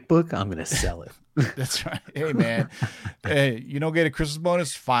 comic book. I'm gonna sell it. That's right. Hey man, hey, you don't get a Christmas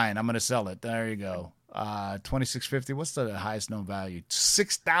bonus? Fine, I'm gonna sell it. There you go. $26.50. What's the highest known value?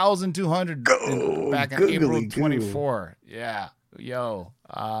 $6,200 back in April 24. Yeah, yo.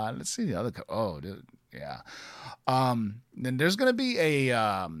 Let's see the other. Yeah. Then there's going to be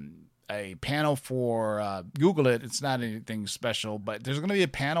a panel for Google it. It's not anything special, but there's going to be a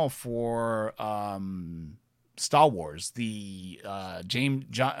panel for Star Wars, the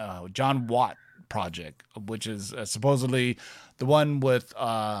John Watt project, which is supposedly the one with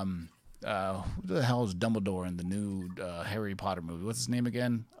who the hell is Dumbledore in the new Harry Potter movie? What's his name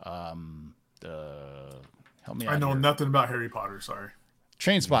again? Help me out. I know here. nothing about Harry Potter. Sorry.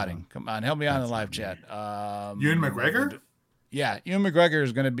 Train Spotting. Come on, help me out in the live chat. Ewan McGregor? Yeah, Ewan McGregor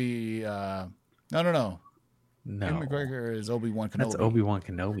is going to be. No. No, Ewan McGregor is Obi-Wan Kenobi. that's Obi-Wan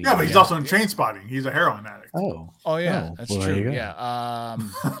Kenobi. Yeah, but he's also in Train Spotting. He's a heroin addict. Oh yeah, that's well, there you true. go. Yeah.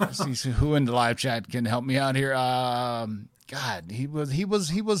 Let's see who in the live chat can help me out here. God, he was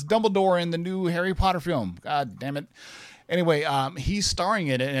Dumbledore in the new Harry Potter film. God damn it. Anyway, he's starring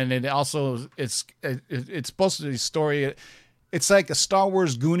in it, and it also it's supposed to be a story. It's like a Star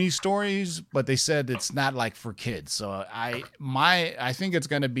Wars Goonies stories, but they said it's not like for kids. So I think it's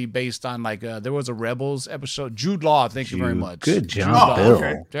going to be based on like there was a Rebels episode. Jude Law, thank you very much. Good Jude job, Law. Bill.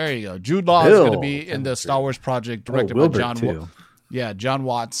 Okay. There you go. Jude Law is going to be in the Star Wars project directed by Wilbur, John. too. John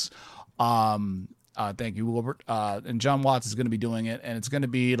Watts. Thank you, Wilbert. And John Watts is going to be doing it, and it's going to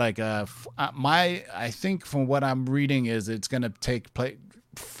be like I think from what I'm reading is it's going to take place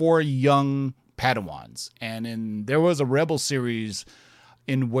for young Padawans, and there was a Rebel series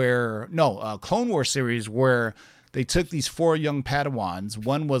Clone Wars series where they took these 4 young Padawans.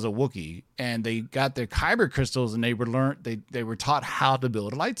 One was a Wookiee, and they got their kyber crystals, and they were taught how to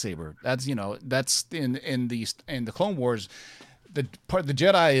build a lightsaber. That's in the Clone Wars. The part of the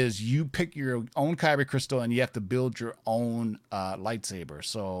Jedi is you pick your own kyber crystal and you have to build your own lightsaber.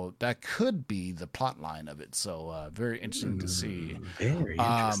 So that could be the plot line of it. So very interesting to see. Very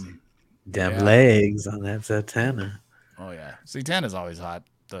interesting. Them yeah. legs on that Zatanna. Oh yeah, Zatanna's always hot.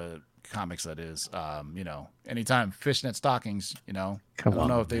 The comics, that is. Anytime fishnet stockings. Come I don't on,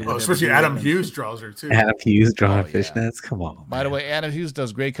 know if they man. would Especially ever do Adam it. Hughes draws her too. Adam Hughes drawing Oh, yeah. fishnets. Come on. By the man. way, Adam Hughes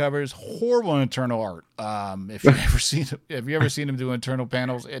does great covers. Horrible internal art. If you ever seen him do internal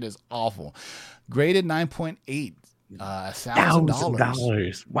panels, it is awful. Graded 9.8. $1,000.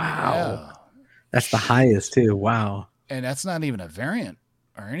 $1,000. Wow. Yeah. That's the highest too. Wow. And that's not even a variant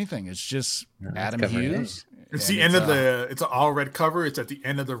or anything. It's just No, that's Adam cover A. Hughes. It's And the end of it's an all red cover. It's at the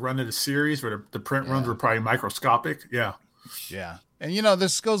end of the run of the series where the print runs were probably microscopic. Yeah. Yeah. And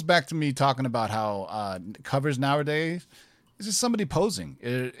this goes back to me talking about how covers nowadays, it's just somebody posing.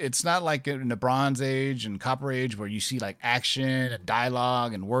 It's not like in the Bronze Age and Copper Age where you see like action and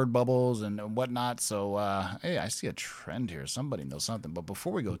dialogue and word bubbles and whatnot. So, hey, I see a trend here. Somebody knows something. But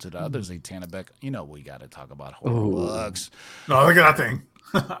before we go to the other Zatanna Beck, we got to talk about horror books. No, look at that thing.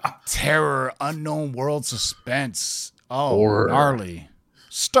 Terror, unknown world suspense. Oh, Horror. gnarly.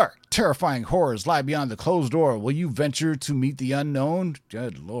 Stark, terrifying horrors lie beyond the closed door. Will you venture to meet the unknown?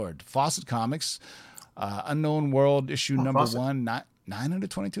 Good Lord. Fawcett Comics, Unknown World, issue number Fawcett. 1,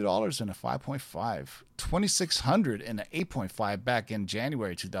 $922 and a 5.5. $2,600 and an 8.5 back in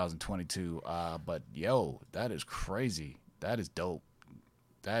January 2022. But yo, that is crazy. That is dope.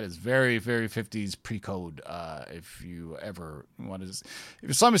 That is very, very 50s pre-code. If you ever want to,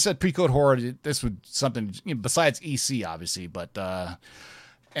 if somebody said pre-code horror, this would something besides EC, obviously. But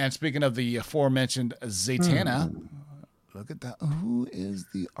and speaking of the aforementioned Zatanna, look at that. Who is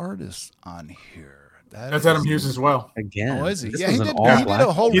the artist on here? That's Adam Hughes as well. Again. Oh, is he? This Yeah, was he an did. all He black. did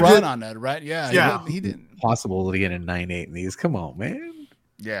a whole He run did. on that, right? Yeah. Yeah. He did. Possible to get a 9.8 in these. Come on, man.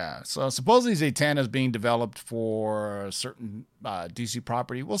 Yeah, so supposedly Zatanna is being developed for a certain DC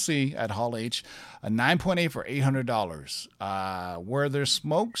property. We'll see at Hall H. A 9.8 for $800. Where there's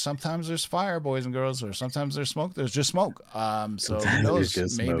smoke, sometimes there's fire, boys and girls, or sometimes there's smoke. There's just smoke. So who Sometimes knows?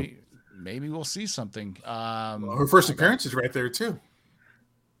 there's just maybe we'll see something. Her first appearance is right there too.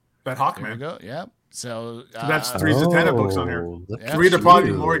 That There Hawkman. we go. Yep. So That's three Zatanna books on here. look Yeah. at Three of the probably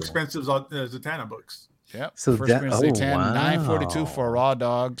you. more expensive Zatanna books. Yep. So First that- appearance oh, Zatanna, $942 for a wow. raw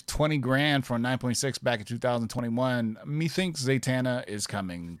dog, $20,000 for a 9.6 back in 2021. Methinks Zatanna is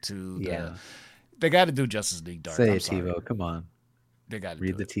coming to the. Yeah. They got to do Justice League Dark. Say I'm it, sorry. TiVo. Come on. They got to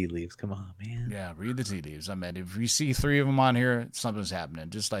Read do the it. tea leaves. Come on, man. Yeah, read the tea leaves. I mean, if we see three of them on here, something's happening.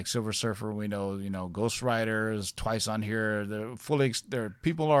 Just like Silver Surfer, we know, Ghost Rider is twice on here.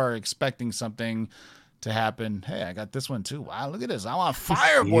 People are expecting something to happen. Hey, I got this one too. Wow, look at this. I'm on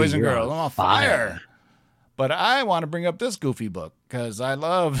fire, Yeah, boys and you're girls. on I'm on fire. fire. But I want to bring up this goofy book because I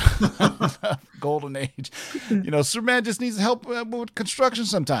love Golden Age. Superman just needs help with construction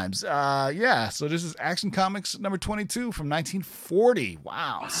sometimes. So this is Action Comics number 22 from 1940.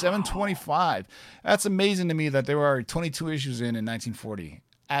 Wow, 725. That's amazing to me that there were 22 issues in 1940.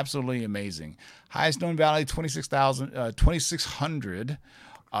 Absolutely amazing. Highest known value, 2,600.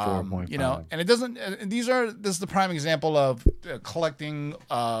 4.5. And it doesn't. This is the prime example of collecting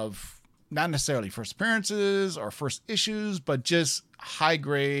of not necessarily first appearances or first issues, but just high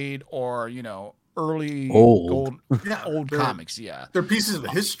grade or early Old. old they're- comics. Yeah, They're pieces of the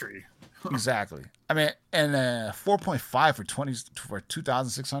history. exactly. I mean, and 4.5 for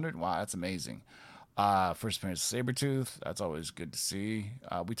 2,600. Wow, that's amazing. First appearance Sabretooth. That's always good to see.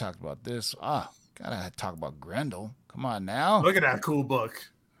 We talked about this. Gotta talk about Grendel. Come on now. Look at that cool book.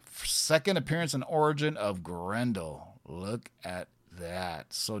 Second appearance and origin of Grendel. Look at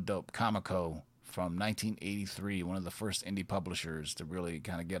that. So dope. Comico from 1983, one of the first indie publishers to really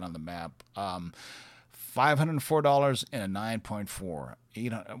kind of get on the map. $504 and a 9.4.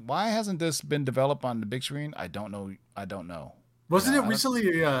 Why hasn't this been developed on the big screen? I don't know. Wasn't Yeah, it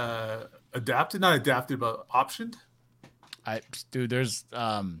recently adapted? Not adapted, but optioned? There's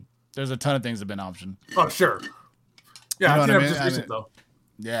a ton of things that have been optioned. Oh, sure. Yeah, You know I what think I that mean? was just I recent, mean- though.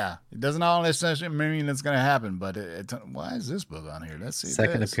 Yeah, it doesn't all necessarily mean it's going to happen, but why is this book on here? Let's see.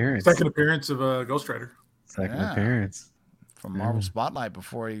 Second this. appearance. Second appearance of Ghost Rider. Second Yeah. appearance. From Marvel Spotlight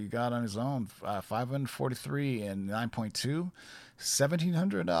before he got on his own. 543 and 9.2,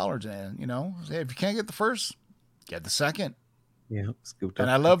 $1,700. And if you can't get the first, get the second. Yeah. Scooped And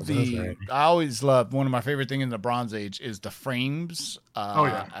up I a love couple of those already. I always love one of my favorite things in the Bronze Age is the frames. Oh,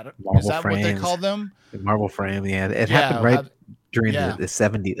 yeah. Is Marvel that what they frames. call them? The Marvel frame. Yeah. It Yeah, happened right how- during yeah. the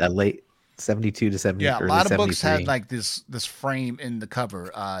 70, late 72 to 70. Yeah, a early lot of books 73. had like this frame in the cover.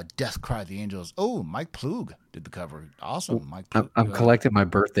 Death Cry the Angels. Oh, Mike Plug did the cover. Awesome, Mike Plug. I'm collecting my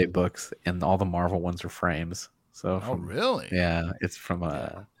birthday books, and all the Marvel ones are frames. So, Oh, really? yeah, it's from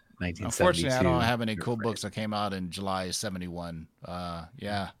 1972. Unfortunately, I don't have any cool books that came out in July of 71.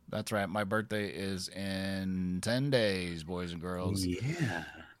 Yeah, that's right. My birthday is in 10 days, boys and girls. Yeah.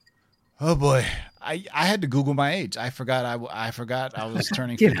 Oh boy, I had to Google my age. I forgot I was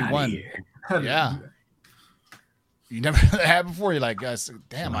turning Get out 51. of here. Yeah. You never had before. You're like,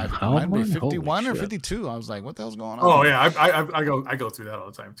 damn, How I might be old? 51 or Holy shit. 52. I was like, what the hell's going on? Oh, yeah. I go through that all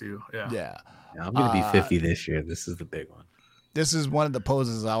the time, too. Yeah. Yeah. I'm going to be 50 this year. This is the big one. This is one of the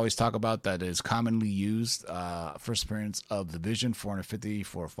poses I always talk about that is commonly used. First appearance of the Vision, 450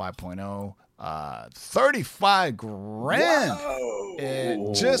 for 5.0. 35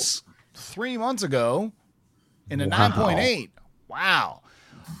 grand. Just 3 months ago in a Wow. 9.8. Wow.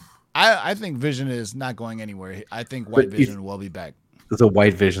 I think Vision is not going anywhere. I think White But Vision will be back. The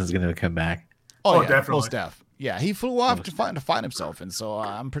White Vision is going to come back. Oh, yeah, definitely. Most def. Yeah, he flew off to find himself, and so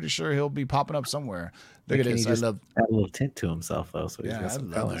I'm pretty sure he'll be popping up somewhere. Look at Can this. he I just love. add a little tint to himself, though. So he's Yeah, got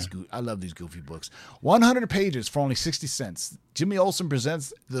some color. I love these goofy books. 100 pages for only 60 cents. Jimmy Olsen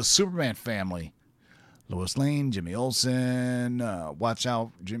presents the Superman family. Lois Lane, Jimmy Olsen. Watch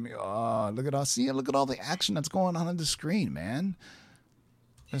out, Jimmy. Look at all the action that's going on the screen, man.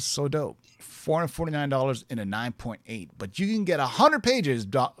 That's so dope. $449 in a 9.8, but you can get 100 pages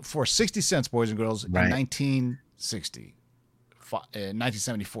for 60 cents, boys and girls, Right. in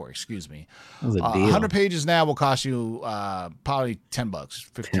 1974. Excuse me. That was a deal. 100 pages now will cost you probably $10,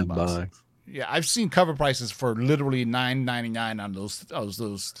 15 $10. Yeah, I've seen cover prices for literally $9.99 on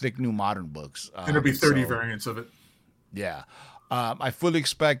those thick new modern books. And there'll be 30 so, variants of it. Yeah, I fully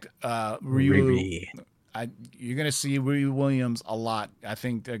expect Riri. you're gonna see Riri Williams a lot. I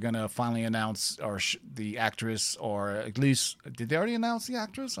think they're gonna finally announce the actress, or at least did they already announce the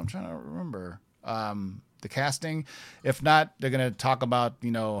actress? I'm trying to remember the casting. If not, they're gonna talk about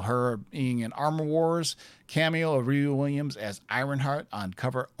her being in Armor Wars cameo of Riri Williams as Ironheart on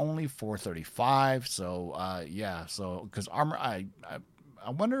cover only $435. So because I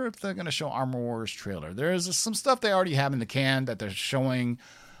wonder if they're gonna show Armor Wars trailer. There's some stuff they already have in the can that they're showing.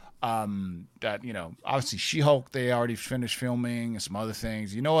 That, obviously She-Hulk, they already finished filming and some other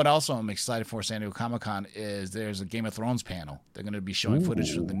things. You know what also I'm excited for San Diego Comic-Con is there's a Game of Thrones panel. They're going to be showing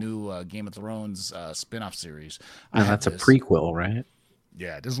footage from the new Game of Thrones spin-off series. And that's a prequel, right?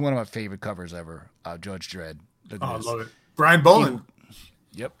 Yeah, this is one of my favorite covers ever. Judge Dredd. I love it. Brian Boland.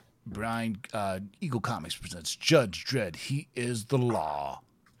 Yep. Brian, Eagle Comics presents Judge Dredd. He is the law.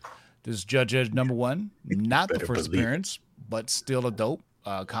 This is Judge Dredd #1. Not the first appearance, but still a dope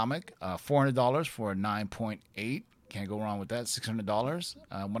comic. $400 for a 9.8. Can't go wrong with that. $600.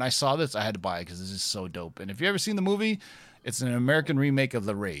 When I saw this, I had to buy it because this is so dope. And if you ever seen the movie, it's an American remake of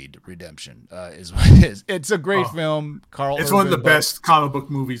The Raid Redemption, is what it is. It's a great film. It's one of the best comic book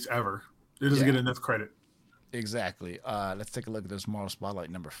movies ever. It doesn't get enough credit. Exactly. Let's take a look at this Marvel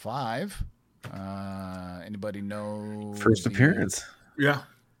Spotlight #5. Anybody know? First appearance. Yeah.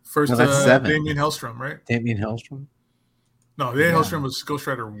 First, no, that's 7. Damien Hellstrom, right? Damien Hellstrom? No, Damien Hellstrom was Ghost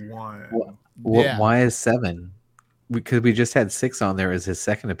Rider 1. Why is 7? Because we just had 6 on there as his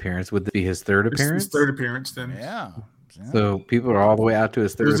second appearance. Would it be his third appearance? His third appearance, then. Yeah. So people are all the way out to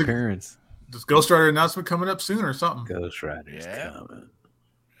his third appearance. Does Ghost Rider announcement coming up soon or something? Ghost Rider's coming.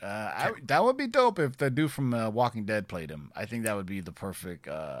 That would be dope if the dude from Walking Dead played him. I think that would be the perfect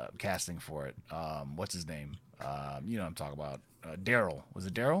casting for it. What's his name? You know what I'm talking about. Daryl. Was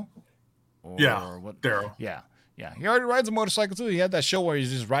it Daryl? Daryl. Yeah. Yeah. He already rides a motorcycle too. He had that show where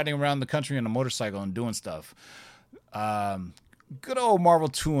he's just riding around the country on a motorcycle and doing stuff. Good old Marvel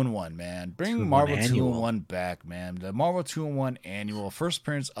 2-in-1, man. Bring Marvel 2-in-1 back, man. The Marvel 2-in-1 annual first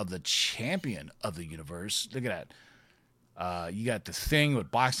appearance of the champion of the universe. Look at that. You got the Thing with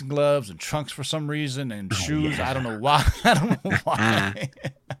boxing gloves and trunks for some reason and shoes. Yeah. I don't know why.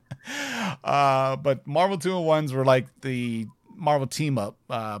 But Marvel 2-in-1s were like the Marvel team up,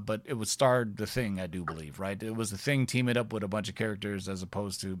 but it would star the Thing, I do believe, right? It was the Thing teaming up with a bunch of characters as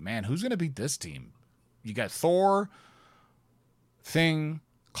opposed to, man, who's going to beat this team? You got Thor, Thing,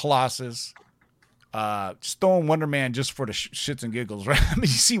 Colossus, just throwing Wonder Man just for the shits and giggles, right? I mean, you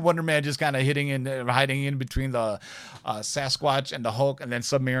see Wonder Man just kind of hiding in between the Sasquatch and the Hulk, and then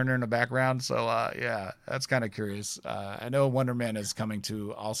Submariner in the background. So yeah, that's kind of curious. I know Wonder Man is coming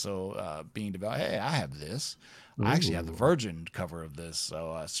to also being developed. Hey, I have this. Ooh. I actually have the Virgin cover of this.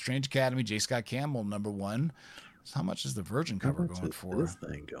 So Strange Academy, J. Scott Campbell, #1. So how much is the Virgin cover going for? This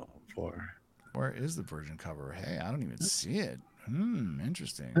thing going for? Where is the Virgin cover? Hey, I don't even see it.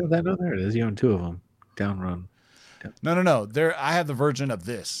 Interesting. Oh, there it is. You own 2 of them. Down run. No. There, I have the Virgin of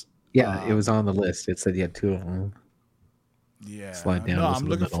this. Yeah, it was on the list. It said you had 2 of them. Yeah. Slide down. No, I'm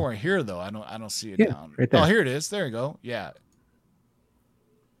looking for it here though. I don't see it down. Right there. Oh, here it is. There you go. Yeah.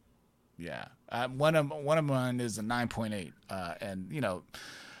 Yeah. One of mine is a 9.8. And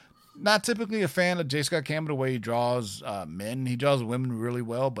not typically a fan of J. Scott Campbell the way he draws men. He draws women really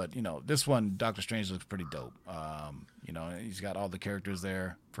well, but this one, Doctor Strange, looks pretty dope. He's got all the characters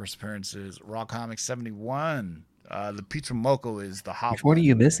there. First appearances, Raw Comics 71. The Peter Moko is the hot. Which one are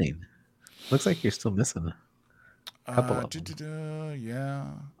you missing? Looks like you're still missing a couple of them. Yeah,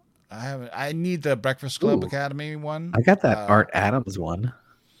 I haven't. I need the Breakfast Club Academy one. I got that Art Adams one.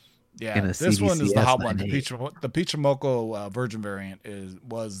 Yeah, this one is the hot one. The Peter Moko Virgin variant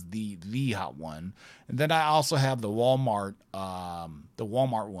was the hot one, and then I also have the Walmart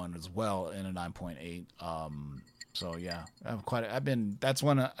one as well in a 9.8. So yeah, that's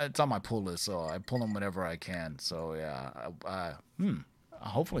one. It's on my pull list, so I pull them whenever I can. So yeah,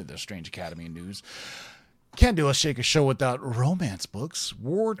 hopefully there's Strange Academy news. Can't do a Shaker show without romance books.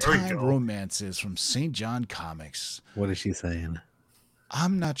 Wartime romances from St. John Comics. What is she saying?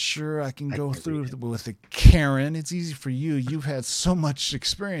 I'm not sure I can go through with it, Karen. It's easy for you. You've had so much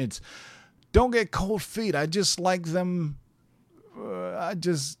experience. Don't get cold feet. I just like them. I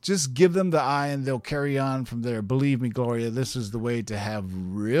just give them the eye and they'll carry on from there. Believe me, Gloria, this is the way to have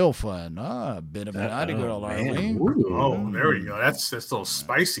real fun. A bit of a naughty girl, are we? Oh, there we go. That's a little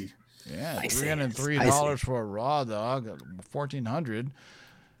spicy. Yeah, $303 for a raw dog. $1,400.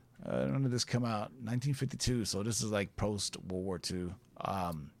 When did this come out? 1952. So this is like post World War II.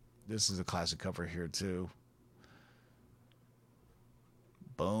 This is a classic cover here too.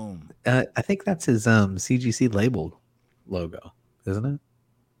 Boom. I think that's his CGC labeled logo, isn't it?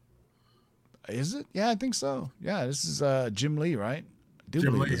 Is it? Yeah, I think so. Yeah, this is Jim Lee, right?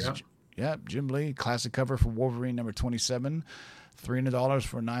 Jim Lee, yeah, Jim Lee. Classic cover for Wolverine #27. $300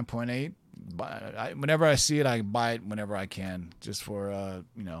 for 9.8. Whenever I see it, I buy it whenever I can, just for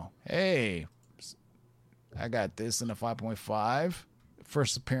hey, I got this in a 5.5.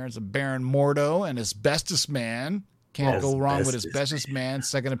 First appearance of Baron Mordo and Asbestos Man. Can't go wrong with Asbestos Man.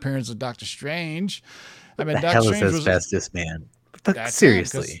 Second appearance of Doctor Strange. I mean, Doctor Strange was Asbestos Man.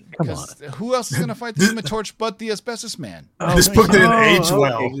 Seriously, come on. Who else is going to fight the Human Torch but the Asbestos Man? This book didn't age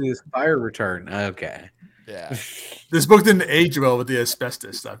well. Okay. This fire return. Okay. Yeah. This book didn't age well with the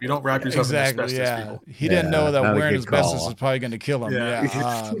asbestos stuff. You don't wrap yourself in asbestos, people. He didn't know that wearing asbestos was probably going to kill him. Yeah.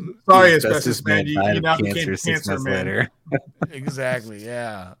 Sorry, asbestos man. You now became cancer man. Later. Exactly.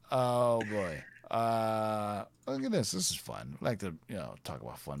 Yeah. Oh boy. Look at this. This is fun. I like to talk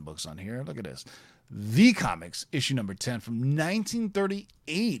about fun books on here. Look at this. The Comics, issue number 10 from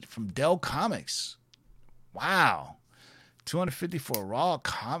 1938 from Dell Comics. Wow. $254 raw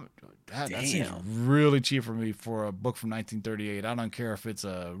comic. That seems really cheap for me for a book from 1938. I don't care if it's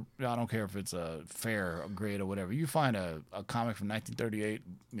a fair grade or whatever. You find a comic from 1938,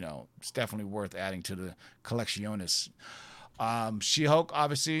 it's definitely worth adding to the collectionis. She-Hulk,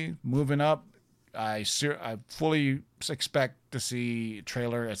 obviously, moving up. I fully expect to see a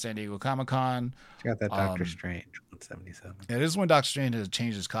trailer at San Diego Comic-Con. She got that Doctor Strange 177. Yeah, this is when Doctor Strange has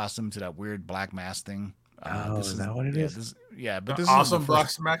changed his costume to that weird black mask thing. Is that what it is? But this awesome is Black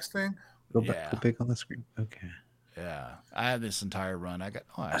Max thing. Go big on the screen. Okay. Yeah, I had this entire run. I got.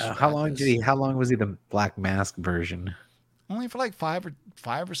 How long was he the Black Mask version? Only for like five or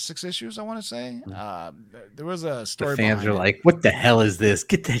six issues, I want to say. There was a story. The fans are like, "What the hell is this?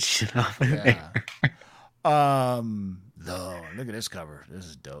 Get that shit off of there." Though, look at this cover. This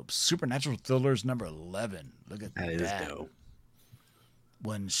is dope. Supernatural Thrillers number 11. Look at that. That is dope.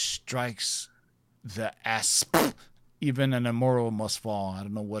 When strikes the asp, even an immoral must fall. I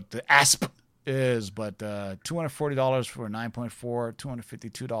don't know what the asp is, but $240 for a 9.4,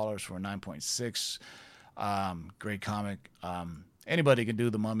 $252 for a 9.6. Great comic. Anybody can do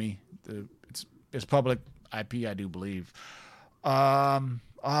The Mummy. It's public IP, I do believe.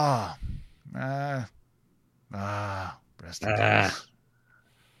 Rest in peace.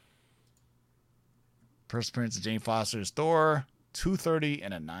 First appearance of Jane Foster's Thor, $230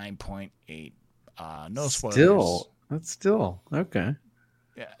 and a 9.8. No spoilers. That's still okay.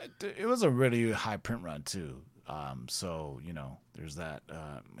 Yeah, it was a really high print run too. So there's that.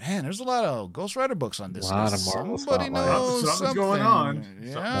 Man, there's a lot of Ghost Rider books on this. A lot of Marvel Somebody Spotlight. knows Something's going on.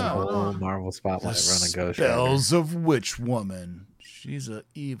 Yeah, Marvel Spotlight run a Ghost Spells of Witch Woman. She's an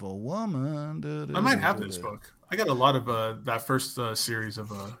evil woman. I might have this book. I got a lot of that first series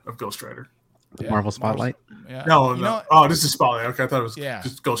of Ghost Rider. Marvel Spotlight? Yeah. No. Oh, this is Spotlight. Okay, I thought it was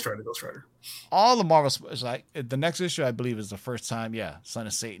just Ghost Rider. All the Marvel, like the next issue, I believe, is the first time. Yeah, Son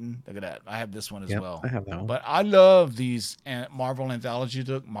of Satan. Look at that. I have this one as well. I have that one. But I love these Marvel anthology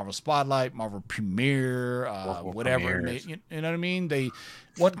book, Marvel Spotlight, Marvel Premiere, whatever. You know what I mean?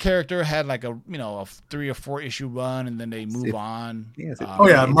 One character had like a 3 or 4 issue run, and then they move on.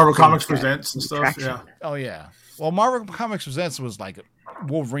 Marvel Comics Presents and stuff. Yeah. Oh yeah. Well, Marvel Comics Presents was like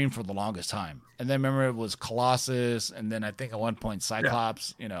Wolverine for the longest time, and then remember it was Colossus, and then I think at one point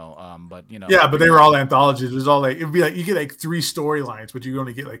Cyclops. But they were all anthologies. It was all like it'd be like you get like 3 storylines, but you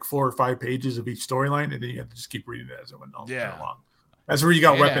only get like 4 or 5 pages of each storyline, and then you have to just keep reading it as it went along. That's where you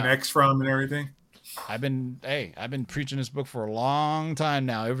got Weapon X from and everything. I've been preaching this book for a long time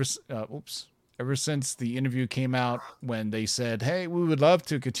now. Ever since the interview came out when they said, "Hey, we would love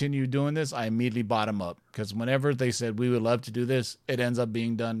to continue doing this," I immediately bought them up because whenever they said we would love to do this, it ends up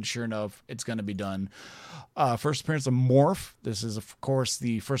being done. Sure enough, it's going to be done. First appearance of Morph. This is, of course,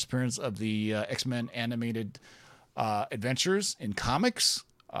 the first appearance of the X-Men animated adventures in comics.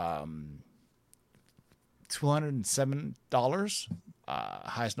 $207.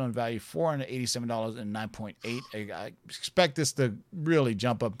 Highest known value, $487 and 9.8. I expect this to really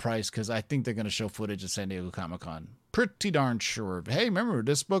jump up price because I think they're going to show footage at San Diego Comic-Con. Pretty darn sure. But hey, remember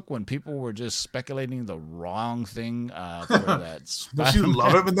this book when people were just speculating the wrong thing for that? Don't you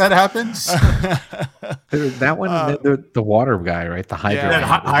love it when that happens? That one, the water guy, right? The Hydro Man.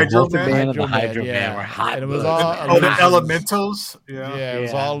 Hydro Man and the Hydro Man were hot. And it was all the Elementals. Yeah, it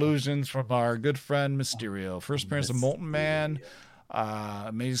was all illusions from our good friend Mysterio. First appearance of Molten Man.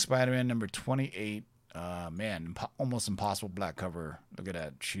 Amazing Spider-Man number 28. Man, almost impossible black cover. Look at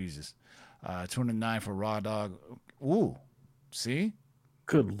that. Jesus. 209 for Raw Dog. Ooh. See?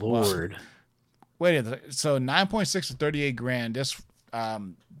 Good Lord. Wait, so 9.6 to 38 grand. This I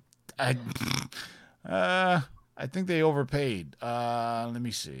think they overpaid. Let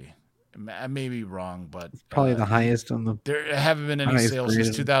me see. I may be wrong, but probably the highest on the. There haven't been any sales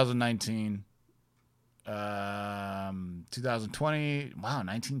since 2019. 2020. Wow,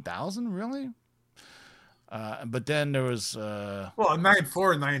 19,000, really? But then there was a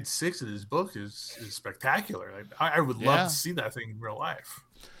 9.4 and 9.6 of this book is spectacular. I would love to see that thing in real life.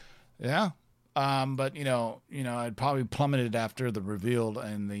 Yeah. But I'd probably plummeted after the reveal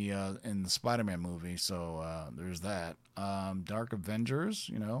in the Spider-Man movie. So there's that. Dark Avengers,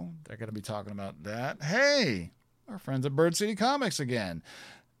 they're going to be talking about that. Hey, our friends at Bird City Comics again.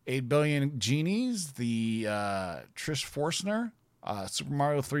 8 Billion Genies, the Trish Forstner, Super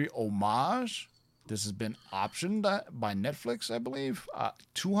Mario 3 homage. This has been optioned by Netflix, I believe.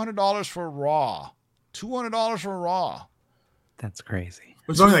 $200 for Raw. $200 for Raw. That's crazy.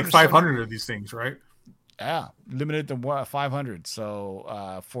 There's only like 500 of these things, right? Yeah, limited to 500.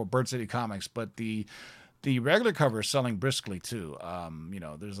 So for Bird City Comics, but the regular cover is selling briskly too.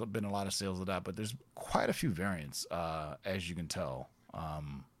 There's been a lot of sales of that, but there's quite a few variants, as you can tell. I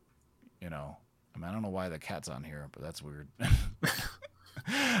don't know why the cat's on here, but that's weird.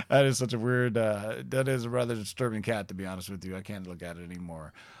 That is such a weird. That is a rather disturbing cat, to be honest with you. I can't look at it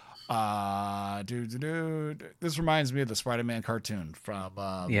anymore. This reminds me of the Spider-Man cartoon from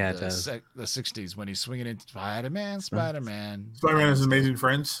the 60s when he's swinging into Spider-Man. Spider-Man has Amazing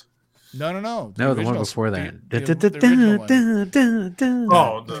Friends. No. No, the one before that.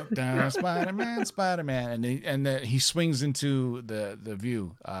 Spider-Man, and he swings into the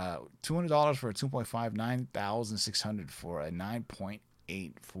view. $200 for a 2.5, 9,600 for a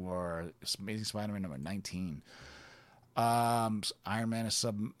 9.8 for Amazing Spider-Man number 19. Iron Man is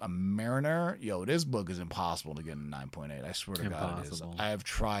Submariner. Yo, this book is impossible to get a 9.8. I swear to God, it is. I have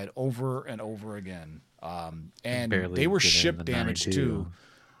tried over and over again. And they were ship damaged too.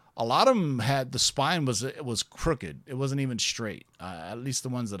 A lot of them had the spine was crooked. It wasn't even straight. At least the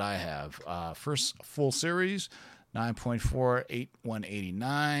ones that I have. First full series, 9.4,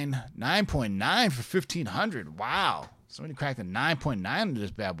 189, 9.9 for 1,500. Wow, somebody cracked a 9.9 into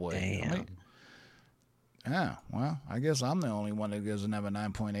this bad boy. Damn. Yeah, well, I guess I'm the only one that doesn't have a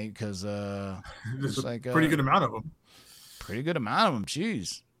 9.8 because there's a pretty good amount of them. Pretty good amount of them,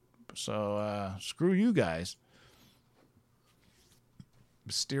 jeez. So screw you guys.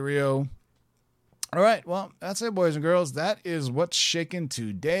 Mysterio. All right, well, that's it, boys and girls. That is what's shaking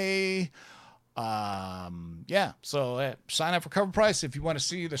today. So sign up for Cover Price if you want to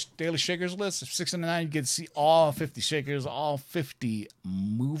see the Daily Shakers list. If $6.99, you get to see all 50 Shakers, all 50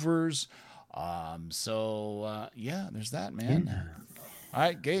 movers. There's that, man. Yeah. All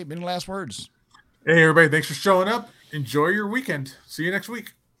right, Gabe, any last words? Hey, everybody, thanks for showing up. Enjoy your weekend. See you next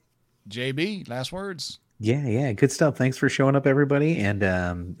week. JB, last words. Yeah, good stuff. Thanks for showing up, everybody. And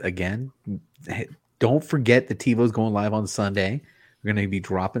again, don't forget the TiVo's going live on Sunday. We're going to be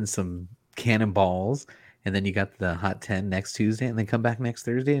dropping some cannonballs, and then you got the Hot 10 next Tuesday, and then come back next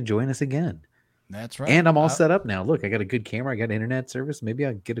Thursday and join us again. That's right. And I'm all set up now. Look, I got a good camera. I got internet service. Maybe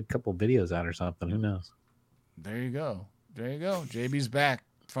I'll get a couple videos out or something. Who knows? There you go. JB's back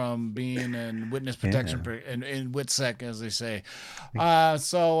from being in witness protection in WITSEC, as they say.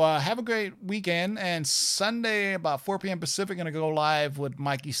 So have a great weekend. And Sunday, about 4 p.m. Pacific, going to go live with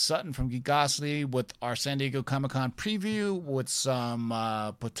Mikey Sutton from Geekosity with our San Diego Comic-Con preview with some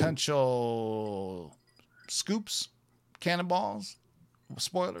potential scoops, cannonballs,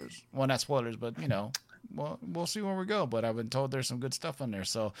 spoilers. Well, not spoilers, but, we'll see where we go. But I've been told there's some good stuff on there.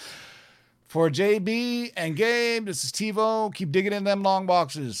 So for JB and Gabe, this is TiVo. Keep digging in them long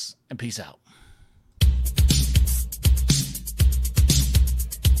boxes, and peace out.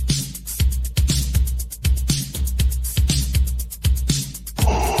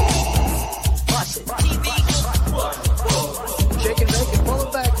 Shake and bake and pull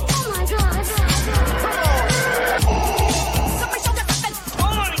it back. Oh my God.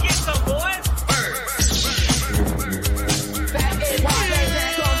 Come on and get some, boys.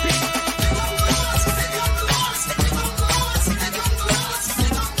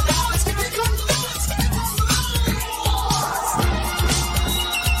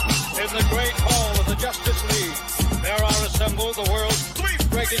 In the great hall of the Justice League, there are assembled the world's 3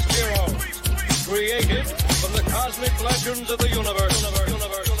 greatest heroes, created from the cosmic legends of the universe.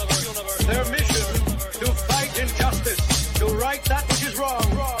 Their mission, to fight injustice, to right that which is wrong,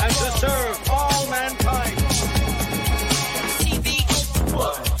 and to serve all mankind.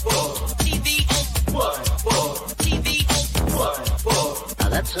 Now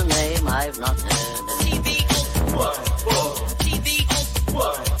that's a name I've not heard.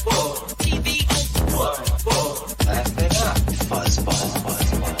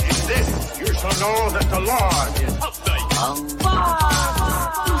 In this, you shall know that the Lord is upright.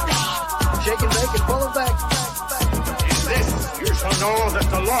 Shake and bake and pull it back. In this, you shall know that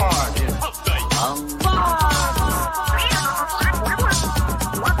the Lord is upright.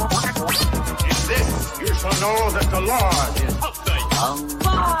 In this, you shall know that the Lord is upright. Come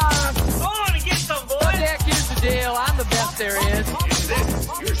on and get some, boys. Here's the deal. I'm the best there is. In this,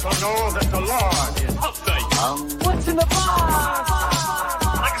 you shall know that the Lord is update. What's in the box?